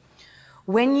adaptation.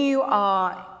 When you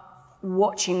are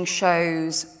watching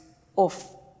shows,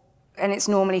 and it's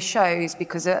normally shows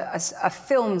because a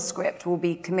film script will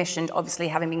be commissioned, obviously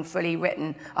having been fully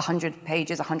written, 100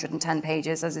 pages, 110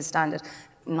 pages as is standard,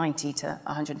 90 to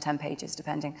 110 pages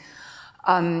depending.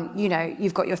 You know,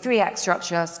 you've got your 3-act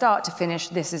structure, start to finish,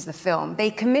 this is the film. They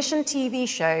commission TV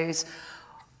shows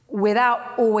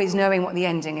without always knowing what the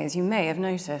ending is. You may have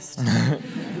noticed.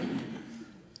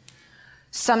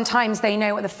 Sometimes they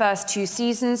know what the first 2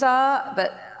 seasons are,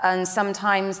 and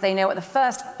sometimes they know what the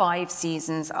first 5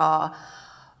 seasons are.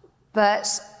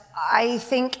 But I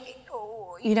think,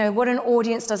 you know, what an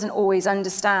audience doesn't always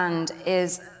understand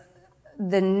is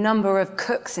the number of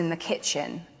cooks in the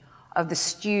kitchen of the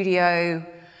studio,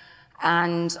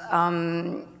 and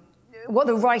what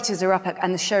the writers are up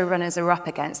and the showrunners are up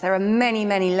against. There are many,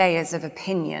 many layers of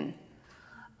opinion.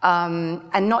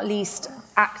 And not least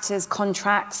actors'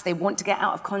 contracts. They want to get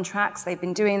out of contracts. They've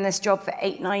been doing this job for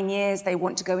 8, 9 years. They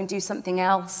want to go and do something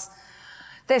else.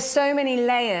 There's so many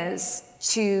layers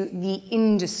to the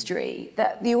industry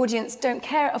that the audience don't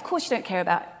care. Of course you don't care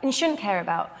about, and you shouldn't care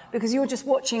about, because you're just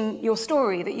watching your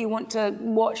story that you want to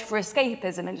watch for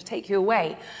escapism and to take you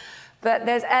away. But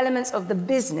there's elements of the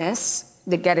business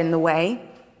that get in the way.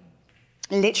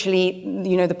 Literally,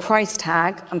 you know, the price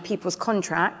tag and people's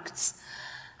contracts.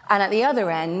 And at the other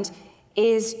end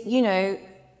is, you know,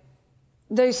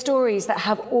 those stories that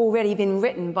have already been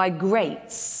written by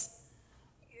greats.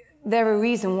 They're a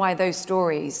reason why those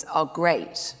stories are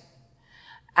great.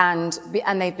 And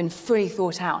they've been fully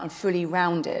thought out and fully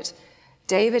rounded.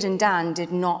 David and Dan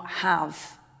did not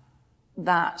have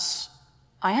that.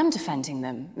 I am defending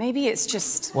them. Maybe it's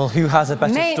just... Well, who has a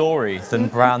better story than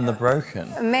Bran the Broken?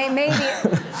 Maybe,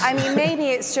 I mean, maybe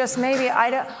it's just, maybe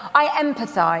I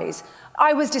empathize.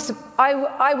 I was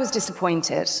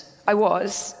disappointed. I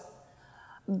was.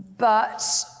 But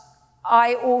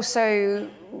I also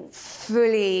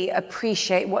fully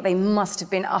appreciate what they must have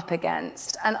been up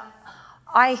against. And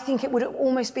I think it would have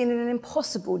almost been an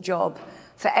impossible job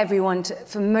for everyone,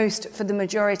 for the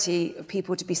majority of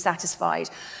people to be satisfied,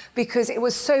 because it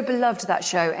was so beloved, that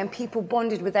show, and people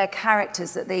bonded with their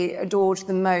characters that they adored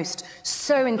the most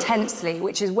so intensely,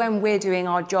 which is when we're doing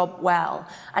our job well.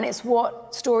 And it's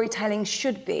what storytelling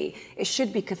should be. It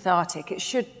should be cathartic. It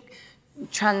should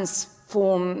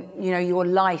transform, you know, your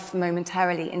life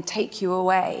momentarily and take you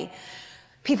away.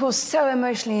 People are so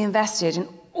emotionally invested in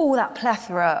all that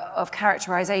plethora of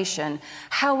characterization.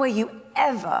 How are you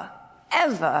ever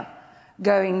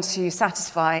going to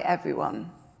satisfy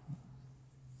everyone?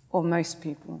 Or most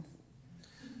people?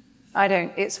 I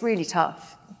don't, it's really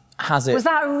tough. Has it? Was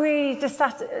that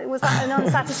an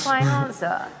unsatisfying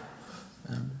answer?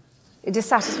 A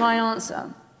dissatisfying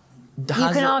answer? You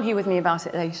can argue with me about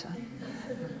it later.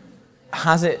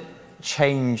 Has it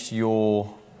changed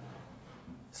your...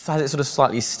 Has it sort of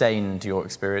slightly stained your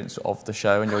experience of the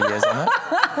show and your years on it?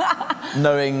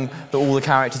 Knowing that all the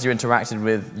characters you interacted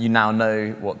with, you now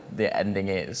know what the ending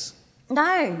is?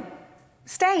 No.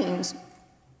 Stained?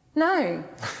 No.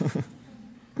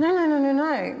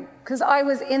 No. Because I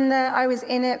was in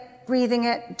it, breathing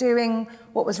it, doing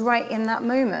what was right in that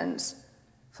moment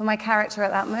for my character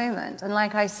at that moment. And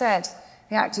like I said,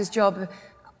 the actor's job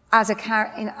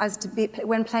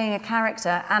when playing a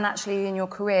character and actually in your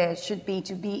career should be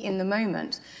to be in the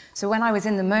moment. So when I was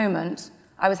in the moment,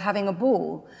 I was having a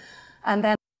ball. And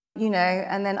then, you know,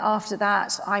 and then after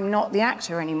that, I'm not the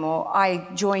actor anymore. I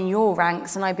join your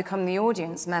ranks and I become the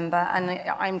audience member, and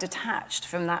I'm detached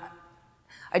from that.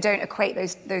 I don't equate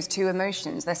those two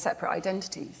emotions. They're separate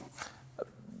identities.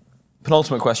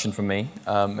 Penultimate question from me.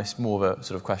 It's more of a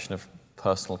sort of question of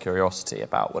personal curiosity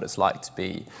about what it's like to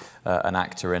be an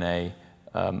actor in a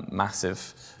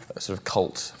massive sort of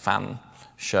cult fan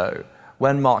show.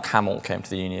 When Mark Hamill came to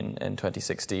the Union in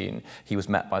 2016, he was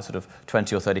met by sort of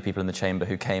 20 or 30 people in the chamber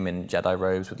who came in Jedi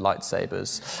robes with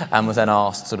lightsabers and was then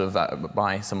asked sort of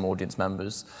by some audience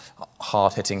members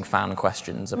hard-hitting fan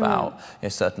questions about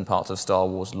certain parts of Star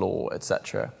Wars lore,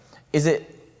 etc. Is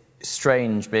it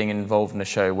strange being involved in a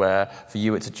show where for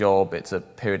you it's a job, it's a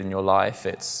period in your life,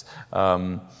 it's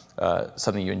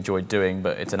something you enjoy doing,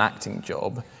 but it's an acting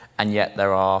job, and yet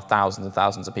there are thousands and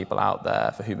thousands of people out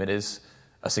there for whom it is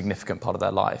a significant part of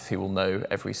their life, who will know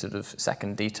every sort of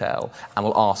second detail and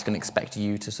will ask and expect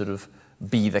you to sort of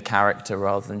be the character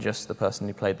rather than just the person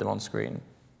who played them on screen?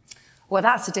 Well,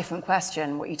 that's a different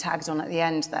question, what you tagged on at the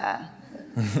end there.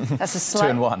 That's a slight...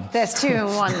 2 in 1. There's 2 in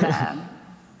 1 there.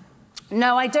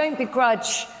 No, I don't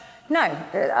begrudge... No,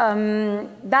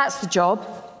 that's the job.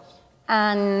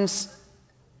 And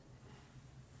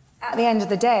at the end of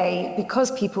the day,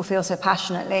 because people feel so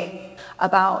passionately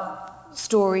about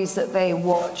stories that they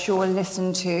watch or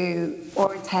listen to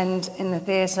or attend in the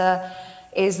theatre,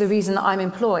 is the reason that I'm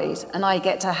employed, and I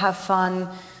get to have fun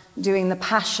doing the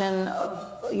passion of,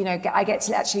 I get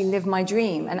to actually live my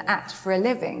dream and act for a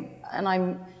living.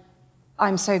 And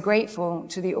I'm so grateful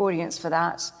to the audience for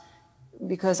that,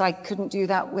 because I couldn't do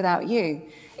that without you.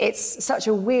 It's such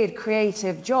a weird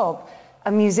creative job.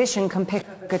 A musician can pick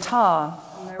up a guitar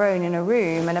on their own in a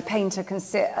room, and a painter can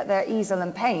sit at their easel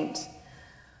and paint.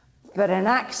 But an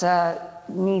actor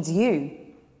needs you.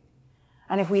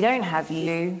 And if we don't have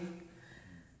you,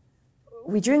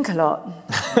 we drink a lot.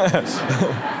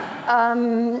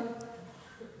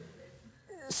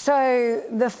 So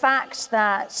the fact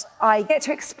that I get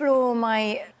to explore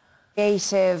my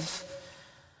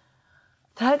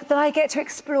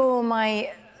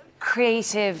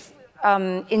creative,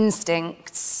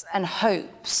 instincts and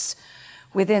hopes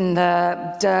within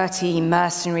the dirty,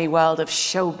 mercenary world of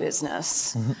show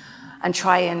business, and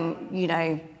try and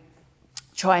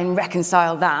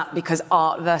reconcile that, because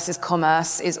art versus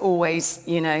commerce is always,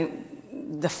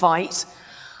 the fight.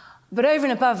 But over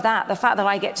and above that, the fact that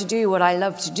I get to do what I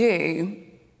love to do,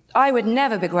 I would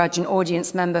never begrudge an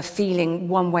audience member feeling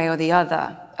one way or the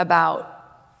other about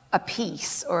a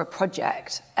piece or a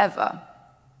project, ever.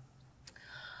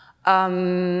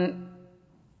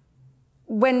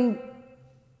 When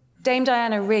Dame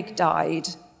Diana Rigg died,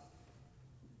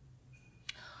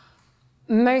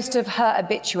 most of her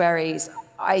obituaries,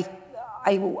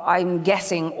 I'm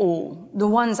guessing all, the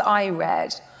ones I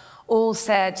read, all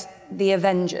said the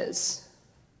Avengers.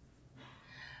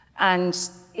 And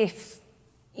if,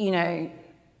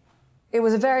 it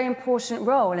was a very important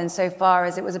role insofar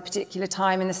as it was a particular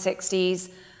time in the 60s,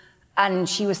 and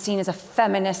she was seen as a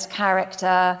feminist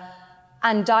character,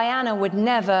 and Diana would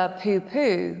never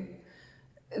poo-poo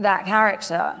that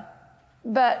character.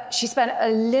 But she spent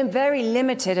a very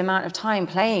limited amount of time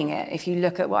playing it. If you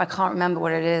look at I can't remember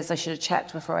what it is, I should have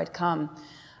checked before I'd come,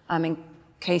 in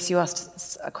case you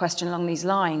asked a question along these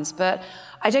lines. But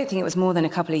I don't think it was more than a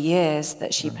couple of years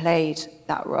that she played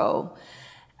that role.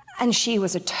 And she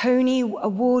was a Tony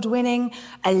Award-winning,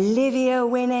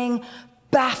 Olivia-winning,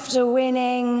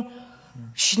 BAFTA-winning.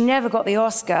 She never got the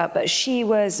Oscar, but she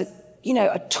was,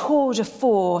 a tour de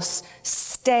force,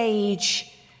 stage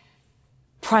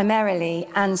primarily,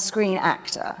 and screen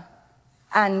actor.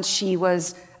 And she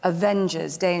was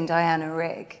Avengers Dame Diana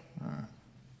Rigg.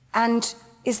 And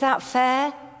is that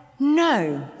fair?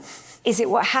 No. Is it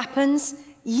what happens?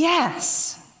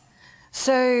 Yes.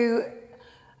 So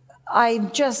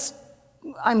I'm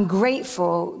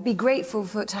grateful, be grateful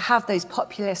to have those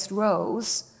populist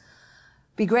roles,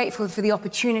 be grateful for the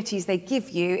opportunities they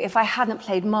give you. If I hadn't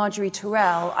played Margaery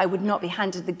Tyrell, I would not be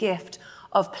handed the gift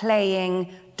of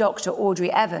playing Dr.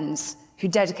 Audrey Evans, who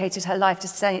dedicated her life to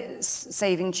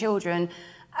saving children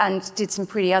and did some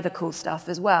pretty other cool stuff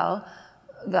as well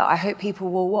that I hope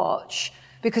people will watch,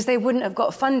 because they wouldn't have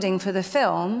got funding for the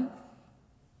film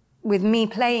with me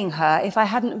playing her if I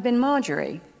hadn't been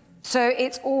Margaery. So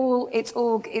it's all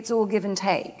give and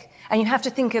take. And you have to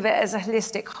think of it as a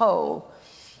holistic whole,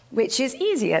 which is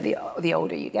easier the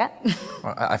older you get.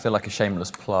 I feel like a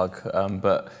shameless plug,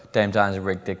 but Dame Diana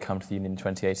Rigg did come to the Union in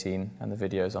 2018, and the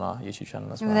video's on our YouTube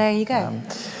channel as well. Well, there you go.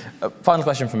 Final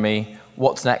question from me.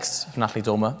 What's next for Natalie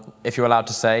Dormer? If you're allowed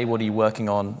to say, what are you working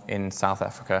on in South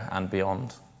Africa and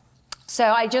beyond?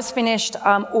 So I just finished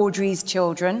Audrey's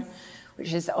Children,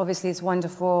 which is obviously this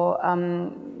wonderful,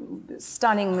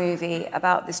 stunning movie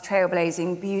about this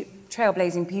trailblazing,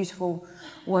 beautiful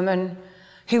woman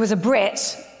who was a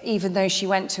Brit, even though she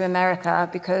went to America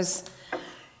because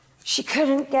she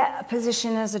couldn't get a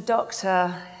position as a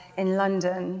doctor in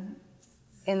London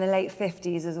in the late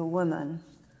 50s as a woman.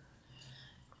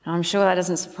 Now, I'm sure that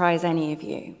doesn't surprise any of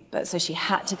you, but so she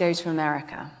had to go to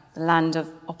America, the land of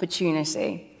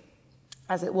opportunity,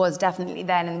 as it was definitely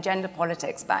then in gender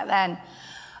politics back then.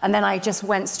 And then I just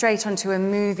went straight onto a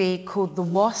movie called The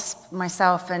Wasp,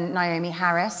 myself and Naomi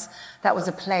Harris. That was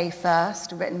a play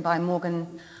first, written by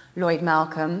Morgan Lloyd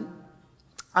Malcolm.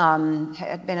 It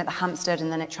had been at the Hampstead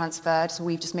and then it transferred, so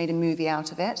we've just made a movie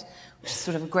out of it, which is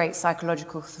sort of a great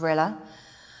psychological thriller.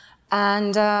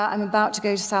 And I'm about to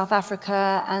go to South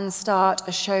Africa and start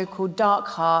a show called Dark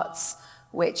Hearts,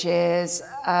 which is,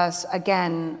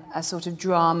 again, a sort of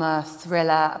drama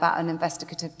thriller about an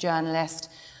investigative journalist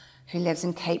who lives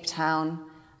in Cape Town.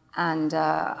 And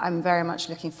I'm very much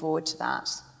looking forward to that.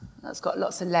 That's got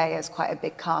lots of layers, quite a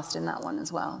big cast in that one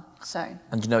as well. So.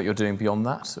 And do you know what you're doing beyond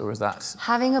that, or is that?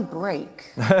 Having a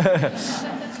break.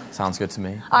 Sounds good to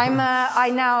me. I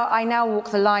now walk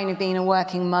the line of being a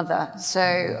working mother. So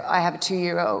I have a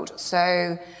 2-year-old.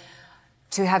 So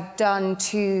to have done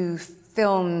 2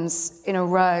 films in a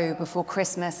row before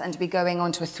Christmas and to be going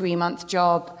on to a 3-month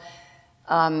job,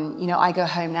 you know, I go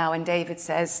home now and David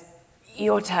says,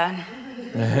 "Your turn."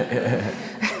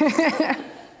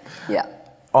 Yeah.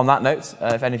 On that note,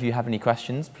 if any of you have any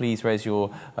questions, please raise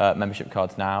your membership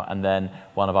cards now, and then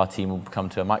one of our team will come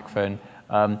to a microphone.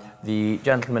 The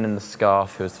gentleman in the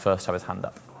scarf who was the first to have his hand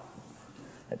up.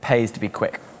 It pays to be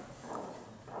quick.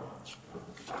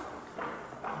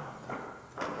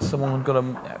 Someone got a...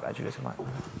 Yeah, Julius, come on.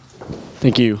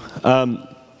 Thank you.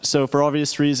 So for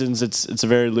obvious reasons, it's a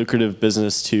very lucrative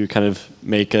business to kind of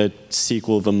make a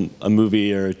sequel of a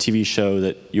movie or a TV show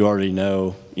that you already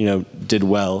know, did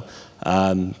well.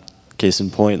 Case in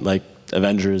point, like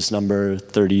Avengers number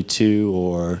 32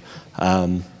 or,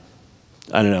 I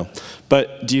don't know.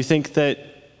 But do you think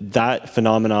that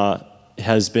phenomena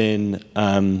has been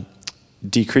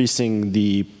decreasing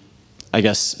the, I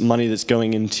guess, money that's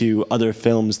going into other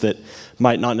films that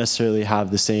might not necessarily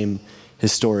have the same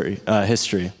history?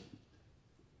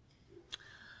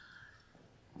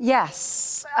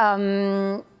 Yes.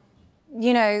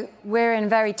 We're in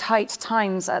very tight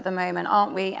times at the moment,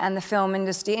 aren't we? And the film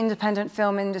industry, independent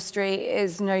film industry,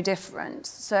 is no different.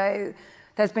 So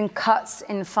there's been cuts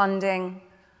in funding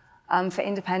for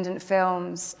independent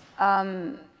films.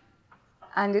 And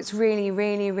it's really,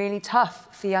 really, really tough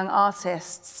for young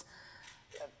artists.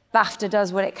 BAFTA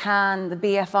does what it can, the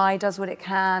BFI does what it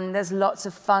can, there's lots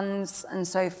of funds and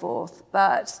so forth.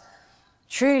 But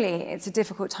truly, it's a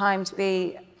difficult time to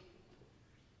be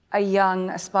a young,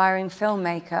 aspiring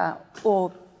filmmaker.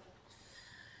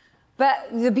 But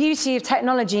the beauty of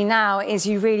technology now is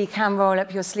you really can roll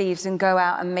up your sleeves and go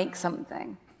out and make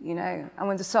something, And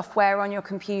with the software on your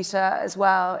computer as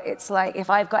well, it's like, if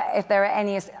there are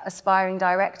any aspiring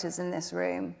directors in this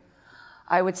room,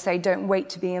 I would say don't wait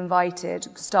to be invited.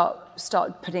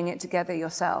 Start putting it together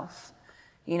yourself.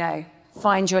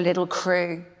 Find your little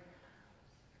crew.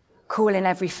 Call in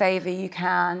every favor you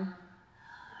can.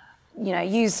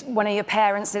 Use one of your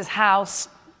parents' house.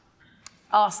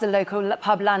 Ask the local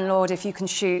pub landlord if you can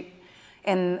shoot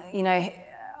in,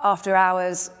 after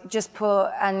hours. Just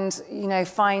find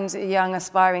young,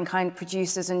 aspiring kind of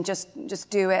producers and just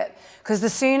do it. Because the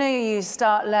sooner you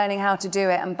start learning how to do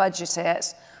it and budget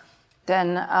it,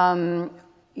 then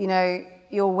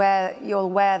you'll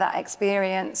wear that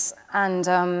experience, and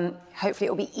hopefully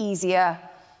it'll be easier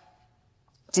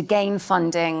to gain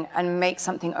funding and make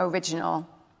something original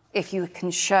if you can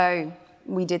show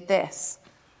we did this.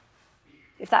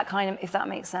 If that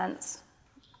makes sense.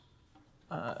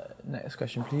 Next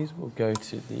question, please. We'll go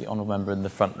to the honourable member in the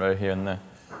front row here in the...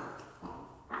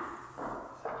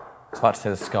 I was about to say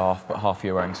the scarf, but half of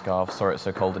you are wearing scarves. Sorry, it's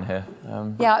so cold in here.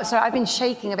 Yeah, so I've been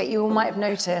shaking a bit. You all might have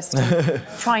noticed.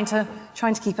 trying to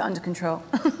keep it under control.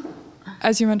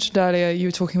 As you mentioned earlier, you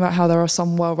were talking about how there are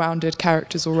some well-rounded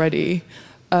characters already.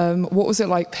 What was it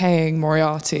like playing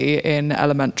Moriarty in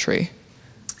Elementary?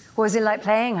 What was it like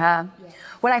playing her? Yeah.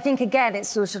 Well, I think again, it's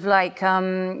sort of like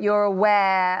you're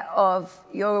aware of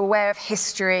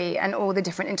history and all the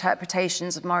different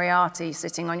interpretations of Moriarty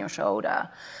sitting on your shoulder.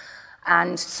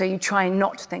 And so you try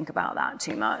not to think about that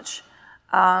too much.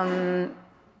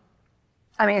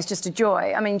 It's just a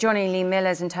joy. Johnny Lee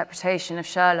Miller's interpretation of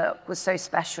Sherlock was so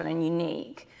special and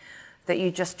unique that you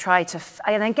just try to,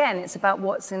 and again, it's about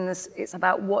what's in the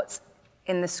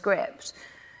script.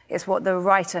 It's what the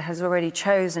writer has already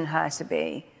chosen her to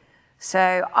be.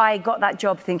 So I got that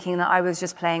job thinking that I was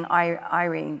just playing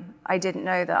Irene. I didn't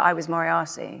know that I was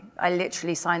Moriarty. I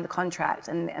literally signed the contract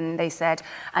and they said,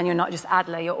 and you're not just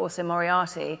Adler, you're also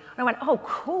Moriarty. And I went, oh,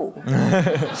 cool.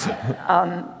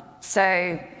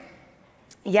 So,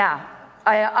 yeah,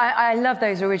 I love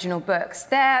those original books.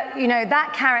 They're, you know,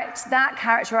 that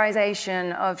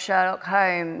characterization of Sherlock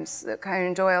Holmes that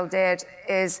Conan Doyle did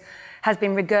has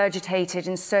been regurgitated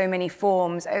in so many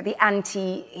forms. The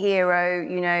anti-hero,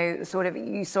 you know, sort of,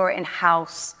 you saw it in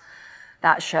House,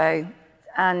 that show.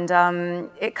 And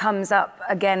it comes up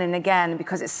again and again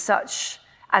because it's such,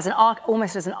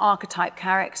 almost as an archetype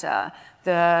character,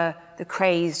 the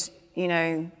crazed, you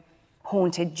know,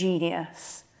 haunted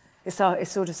genius. It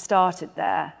sort of started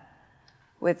there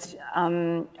with,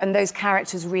 and those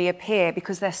characters reappear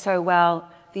because they're so well,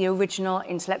 the original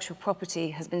intellectual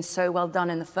property has been so well done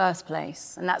in the first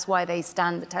place, and that's why they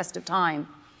stand the test of time.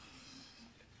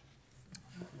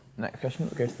 Next question,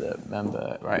 we'll go to the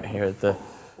member right here with the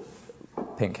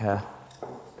pink hair.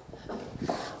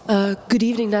 Good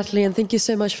evening, Natalie, and thank you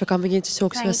so much for coming in to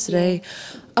talk to us today.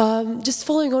 Just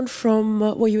following on from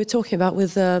what you were talking about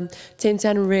with Dame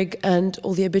Diana Rigg and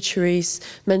all the obituaries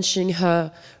mentioning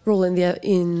her role in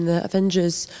the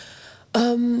Avengers.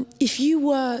 If you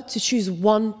were to choose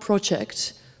one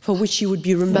project for which you would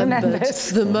be remembered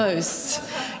the most,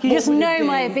 you just know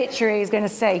my obituary is going to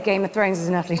say Game of Thrones is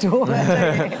Natalie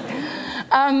Dormer.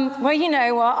 Well, you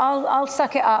know what? I'll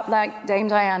suck it up like Dame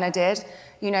Diana did.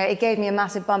 You know, it gave me a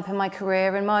massive bump in my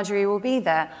career, and Margaery will be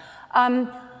there.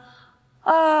 I'm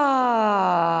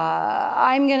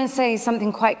going to say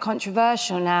something quite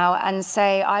controversial now and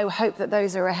say I hope that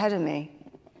those are ahead of me,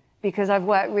 because I've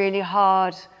worked really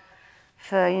hard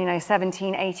for, you know,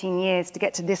 17, 18 years to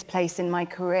get to this place in my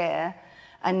career,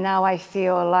 and now I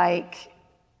feel like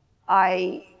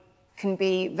I can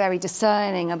be very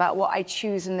discerning about what I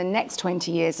choose in the next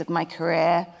 20 years of my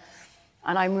career.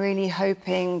 And I'm really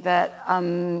hoping that,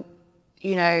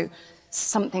 you know,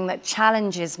 something that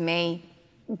challenges me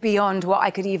beyond what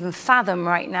I could even fathom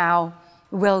right now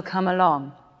will come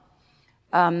along.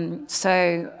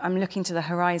 So I'm looking to the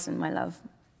horizon, my love.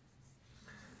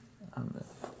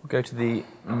 We'll go to the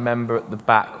member at the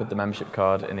back with the membership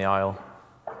card in the aisle.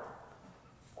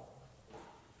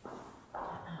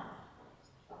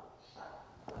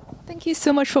 Thank you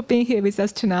so much for being here with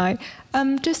us tonight.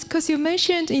 Just because you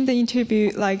mentioned in the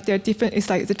interview, like they're different, it's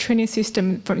like the training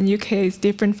system from the UK is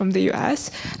different from the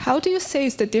US. How do you say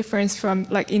is the difference from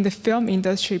like in the film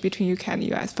industry between UK and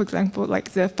US? For example,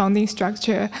 like the funding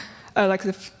structure,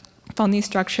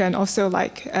 and also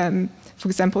like, for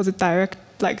example, the direct,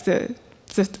 like the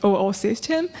overall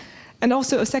system. And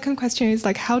also a second question is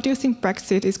like, how do you think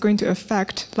Brexit is going to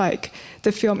affect like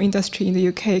the film industry in the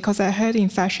UK? Because I heard in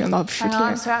fashion a lot of shooting.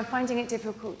 I'm sorry, I'm finding it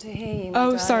difficult to hear you.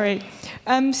 Oh, sorry.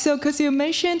 So because you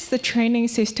mentioned the training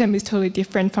system is totally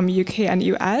different from UK and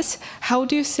US, how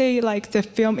do you say like the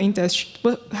film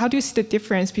industry, how do you see the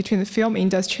difference between the film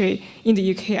industry in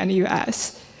the UK and the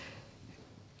US?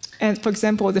 And for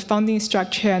example, the funding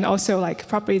structure and also like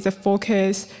probably the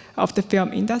focus of the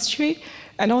film industry.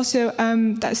 And also,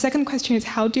 that second question is,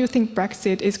 how do you think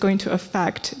Brexit is going to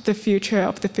affect the future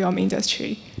of the film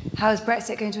industry? How is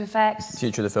Brexit going to affect?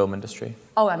 Future of the film industry.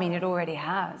 Oh, I mean, it already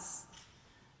has.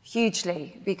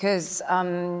 Hugely, because,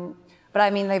 but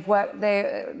I mean,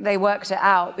 they worked it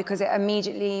out because it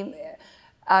immediately, it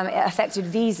affected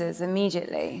visas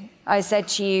immediately. I said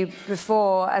to you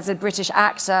before, as a British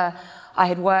actor, I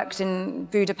had worked in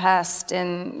Budapest,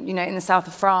 in the south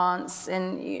of France,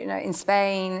 in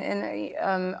Spain,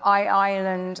 in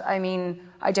Ireland. I mean,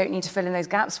 I don't need to fill in those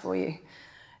gaps for you.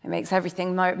 It makes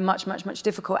everything much, much, much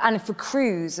difficult. And for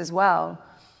crews as well,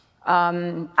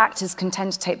 actors can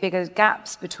tend to take bigger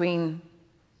gaps between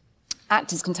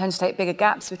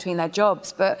their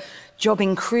jobs, but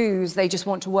jobbing crews, they just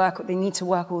want to work, they need to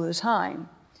work all the time.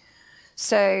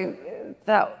 So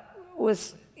that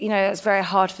was, it's very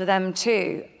hard for them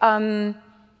too.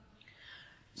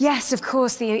 Yes, of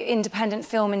course, the independent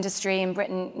film industry in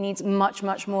Britain needs much,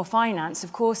 much more finance.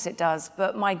 Of course it does.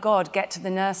 But my God, get to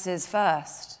the nurses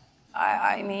first.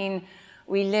 I mean,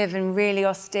 we live in really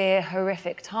austere,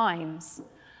 horrific times.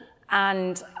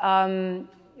 And,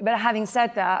 but having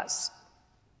said that,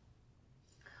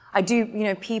 I do,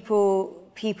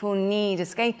 people need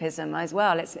escapism as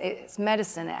well. It's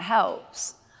medicine, it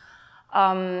helps.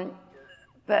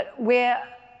 But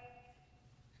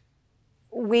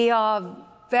we are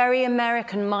very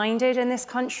American-minded in this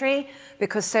country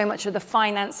because so much of the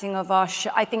financing of our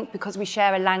I think because we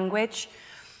share a language,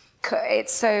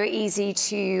 it's so easy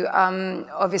to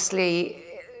obviously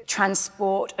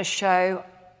transport a show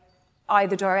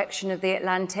either direction of the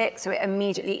Atlantic, so it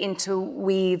immediately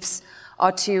interweaves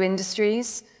our two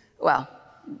industries. Well,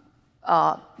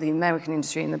 the American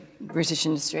industry and the British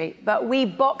industry. But we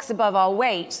box above our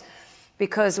weight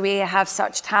because we have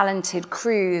such talented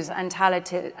crews and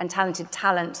talented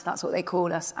talent. That's what they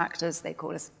call us, actors. They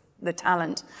call us the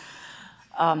talent.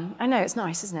 I know, it's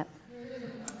nice, isn't it?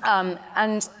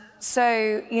 And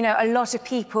so, you know, a lot of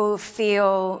people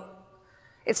feel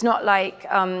it's not like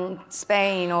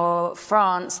Spain or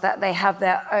France, that they have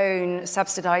their own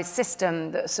subsidized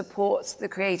system that supports the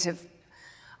creative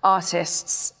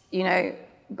artists. You know,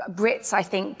 Brits, I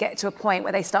think, get to a point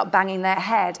where they start banging their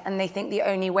head and they think the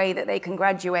only way that they can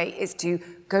graduate is to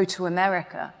go to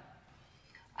America.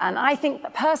 And I think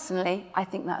that, personally, I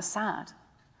think that's sad.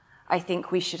 I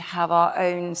think we should have our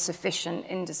own sufficient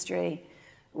industry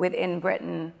within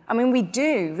Britain. I mean, we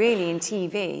do, really, in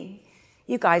TV.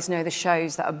 You guys know the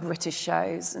shows that are British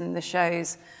shows, and the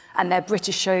shows, and they're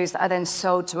British shows that are then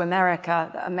sold to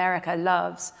America, that America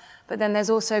loves. But then there's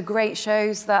also great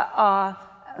shows that are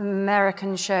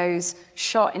American shows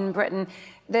shot in Britain.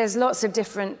 There's lots of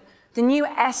different, the new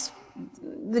SVOD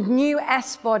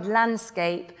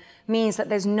landscape means that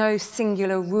there's no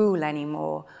singular rule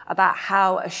anymore about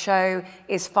how a show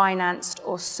is financed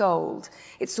or sold.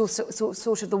 It's also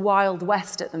sort of the Wild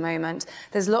West at the moment.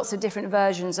 There's lots of different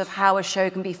versions of how a show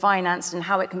can be financed and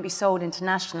how it can be sold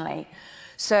internationally.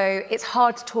 So it's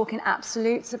hard to talk in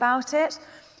absolutes about it,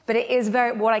 but it is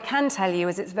what I can tell you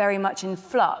is it's very much in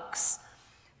flux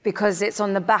because it's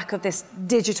on the back of this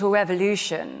digital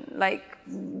revolution. Like,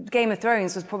 Game of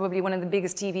Thrones was probably one of the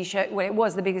biggest TV shows, well, it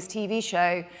was the biggest TV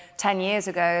show 10 years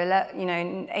ago, you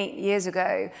know, 8 years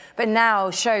ago. But now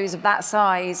shows of that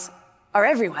size are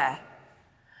everywhere.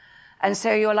 And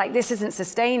so you're like, this isn't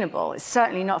sustainable. It's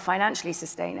certainly not financially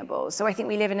sustainable. So I think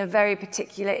we live in a very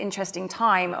particular, interesting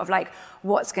time of like,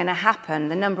 what's going to happen?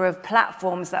 The number of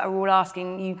platforms that are all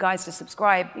asking you guys to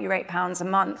subscribe, your £8 a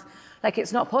month. Like,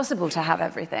 it's not possible to have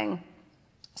everything.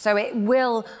 So it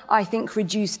will, I think,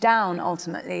 reduce down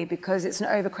ultimately because it's an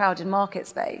overcrowded market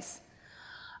space.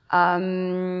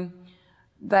 But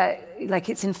like,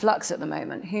 it's in flux at the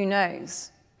moment. Who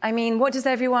knows? I mean, what does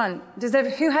everyone?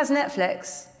 Who has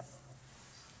Netflix?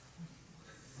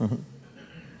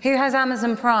 Who has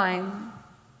Amazon Prime?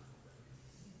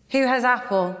 Who has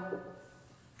Apple?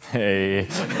 Hey.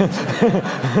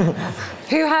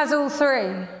 Who has all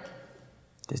three?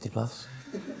 Disney Plus.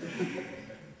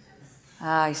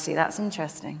 Ah, I see, that's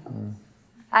interesting.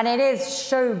 And it is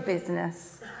show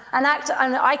business. And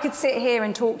I could sit here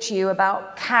and talk to you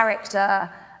about character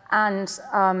and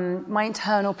my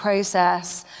internal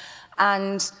process.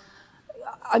 And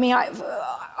I mean,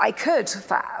 I could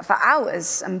for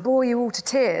hours and bore you all to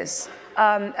tears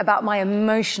about my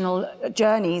emotional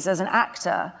journeys as an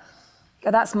actor.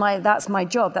 That's my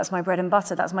job, that's my bread and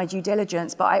butter, that's my due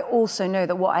diligence. But I also know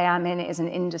that what I am in is an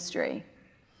industry.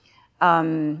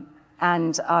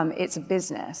 And it's a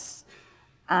business.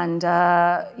 And,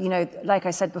 you know, like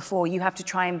I said before, you have to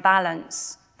try and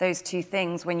balance those two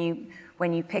things when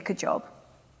you pick a job.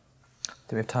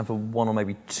 Do we have time for one or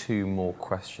maybe two more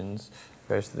questions?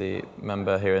 Goes to the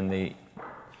member here in the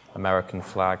American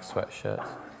flag sweatshirt.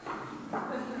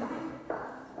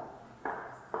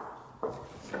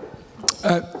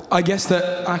 I guess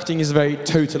that acting is a very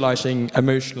totalizing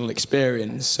emotional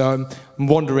experience. So I'm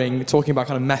wondering, talking about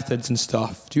kind of methods and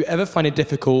stuff, do you ever find it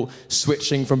difficult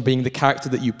switching from being the character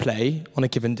that you play on a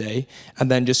given day and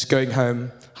then just going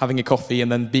home, having a coffee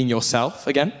and then being yourself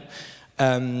again?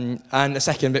 And a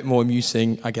second, bit more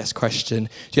amusing, I guess, question.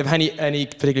 Do you have any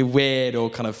particularly weird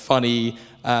or kind of funny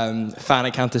fan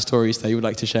encounter stories that you would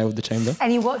like to share with the chamber?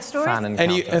 Any what stories? Fan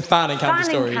encounter. Any fan encounter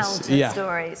stories? Fan encounter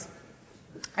stories.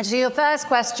 And to your first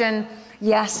question,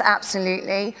 yes,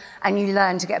 absolutely. And you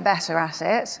learn to get better at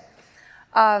it.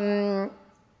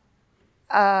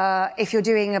 If you're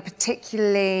doing a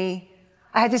particularly...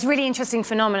 I had this really interesting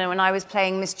phenomenon when I was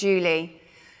playing Miss Julie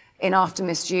in After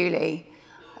Miss Julie.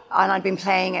 And I'd been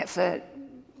playing it for,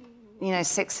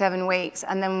 6-7 weeks.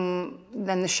 And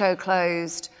then the show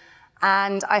closed.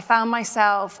 And I found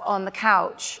myself on the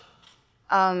couch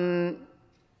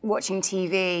watching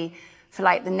TV for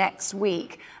like the next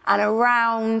week. And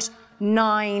around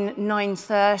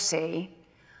 9:30,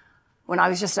 when I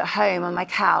was just at home on my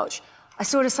couch, I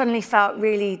sort of suddenly felt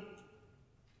really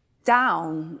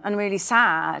down and really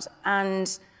sad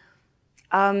and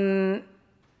like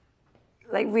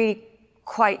really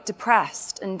quite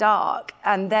depressed and dark.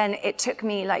 And then it took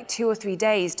me like 2 or 3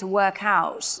 days to work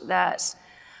out that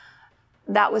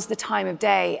that was the time of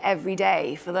day every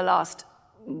day for the last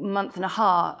month and a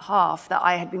half that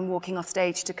I had been walking off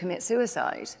stage to commit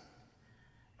suicide.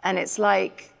 And it's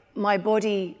like my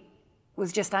body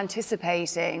was just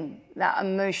anticipating that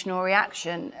emotional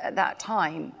reaction at that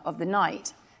time of the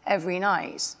night, every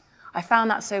night. I found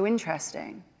that so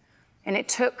interesting. And it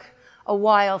took a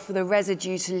while for the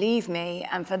residue to leave me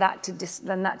and for that to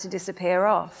disappear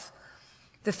off.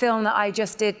 The film that I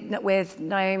just did with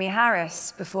Naomi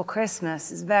Harris before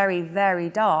Christmas is very, very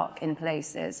dark in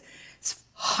places. It's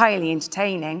highly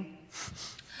entertaining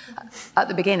at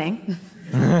the beginning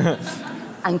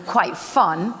and quite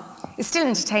fun. It's still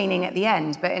entertaining at the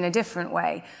end, but in a different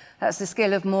way. That's the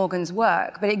skill of Morgan's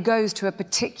work, but it goes to a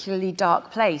particularly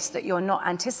dark place that you're not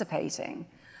anticipating.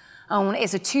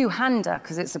 It's a two-hander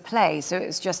because it's a play, so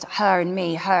it's just her and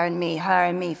me, her and me, her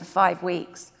and me for 5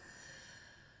 weeks.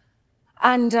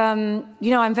 And,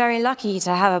 you know, I'm very lucky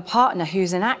to have a partner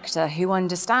who's an actor who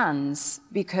understands,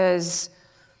 because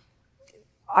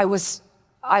I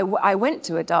went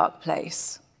to a dark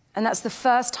place. And that's the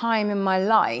first time in my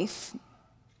life,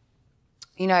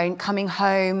 you know, coming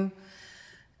home,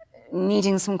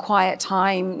 needing some quiet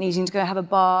time, needing to go have a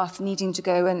bath, needing to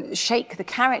go and shake the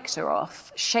character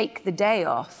off, shake the day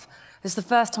off. It's the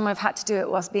first time I've had to do it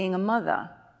whilst being a mother.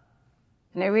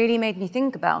 And it really made me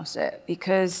think about it,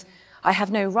 because I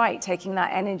have no right taking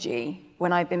that energy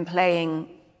when I've been playing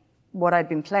what I've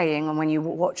been playing, and when you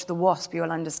watch The Wasp,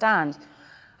 you'll understand.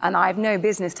 And I have no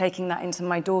business taking that into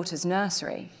my daughter's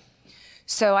nursery.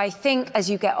 So I think as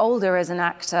you get older as an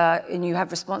actor and you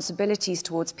have responsibilities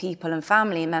towards people and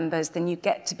family members, then you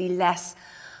get to be less,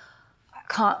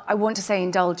 I want to say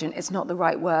indulgent, it's not the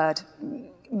right word,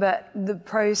 but the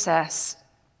process,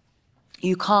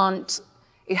 you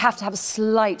have to have a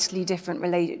slightly different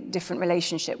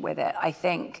relationship with it, I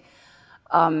think,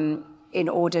 in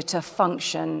order to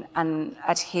function and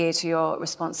adhere to your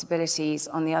responsibilities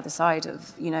on the other side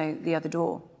of, you know, the other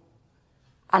door.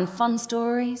 And fun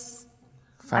stories.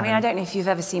 I mean, I don't know if you've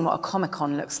ever seen what a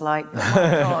Comic-Con looks like, but my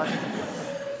God.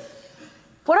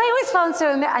 What I always found so,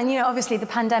 and you know, obviously the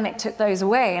pandemic took those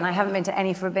away, and I haven't been to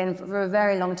any for a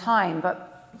very long time,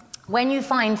 but when you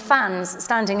find fans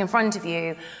standing in front of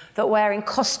you that are wearing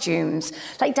costumes,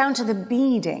 like down to the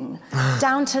beading,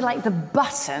 down to like the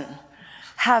button,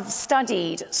 have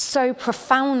studied so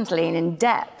profoundly and in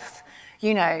depth,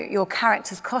 you know, your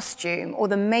character's costume, or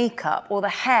the makeup, or the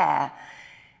hair.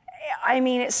 I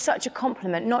mean, it's such a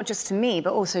compliment, not just to me,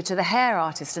 but also to the hair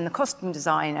artist and the costume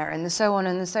designer and the so on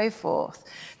and so forth.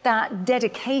 That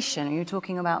dedication, you're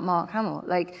talking about Mark Hamill,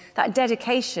 like that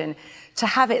dedication to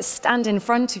have it stand in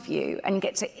front of you and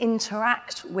get to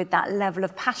interact with that level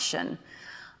of passion,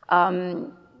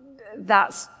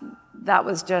 that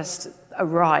was just a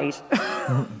ride.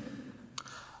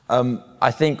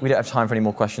 I think we don't have time for any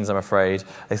more questions, I'm afraid,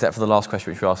 except for the last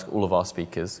question which we ask all of our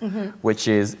speakers, which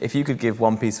is, if you could give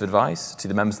one piece of advice to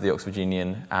the members of the Oxford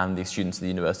Union and the students of the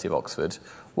University of Oxford,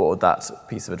 what would that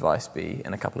piece of advice be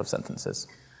in a couple of sentences?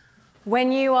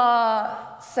 When you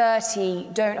are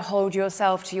 30, don't hold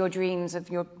yourself to your dreams of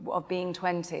being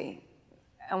 20.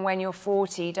 And when you're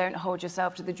 40, don't hold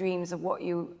yourself to the dreams of what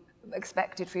you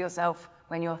expected for yourself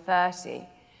when you're 30.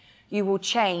 You will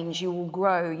change, you will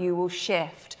grow, you will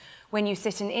shift. When you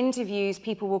sit in interviews,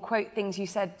 people will quote things you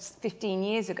said 15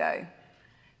 years ago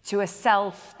to a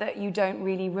self that you don't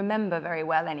really remember very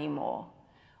well anymore.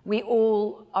 We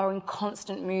all are in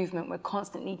constant movement, we're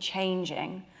constantly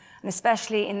changing. And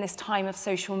especially in this time of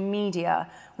social media,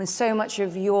 when so much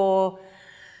of your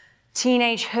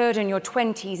teenagehood and your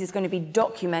 20s is going to be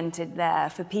documented there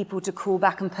for people to call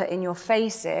back and put in your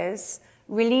faces,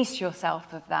 release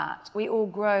yourself of that. We all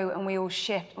grow and we all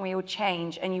shift and we all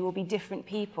change, and you will be different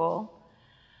people.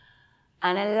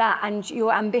 And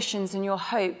your ambitions and your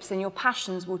hopes and your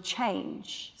passions will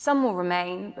change. Some will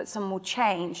remain, but some will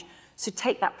change. So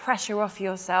take that pressure off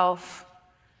yourself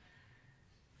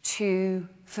to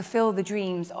fulfill the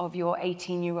dreams of your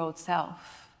 18-year-old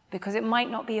self, because it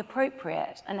might not be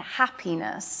appropriate. And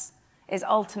happiness is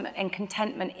ultimate, and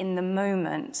contentment in the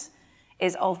moment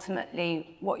is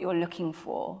ultimately what you're looking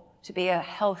for, to be a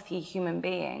healthy human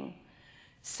being.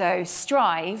 So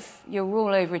strive, you're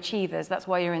all overachievers, that's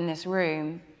why you're in this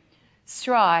room.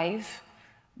 Strive,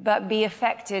 but be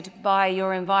affected by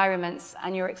your environments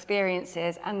and your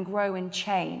experiences, and grow and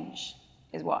change,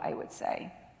 is what I would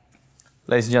say.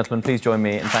 Ladies and gentlemen, please join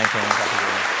me in thanking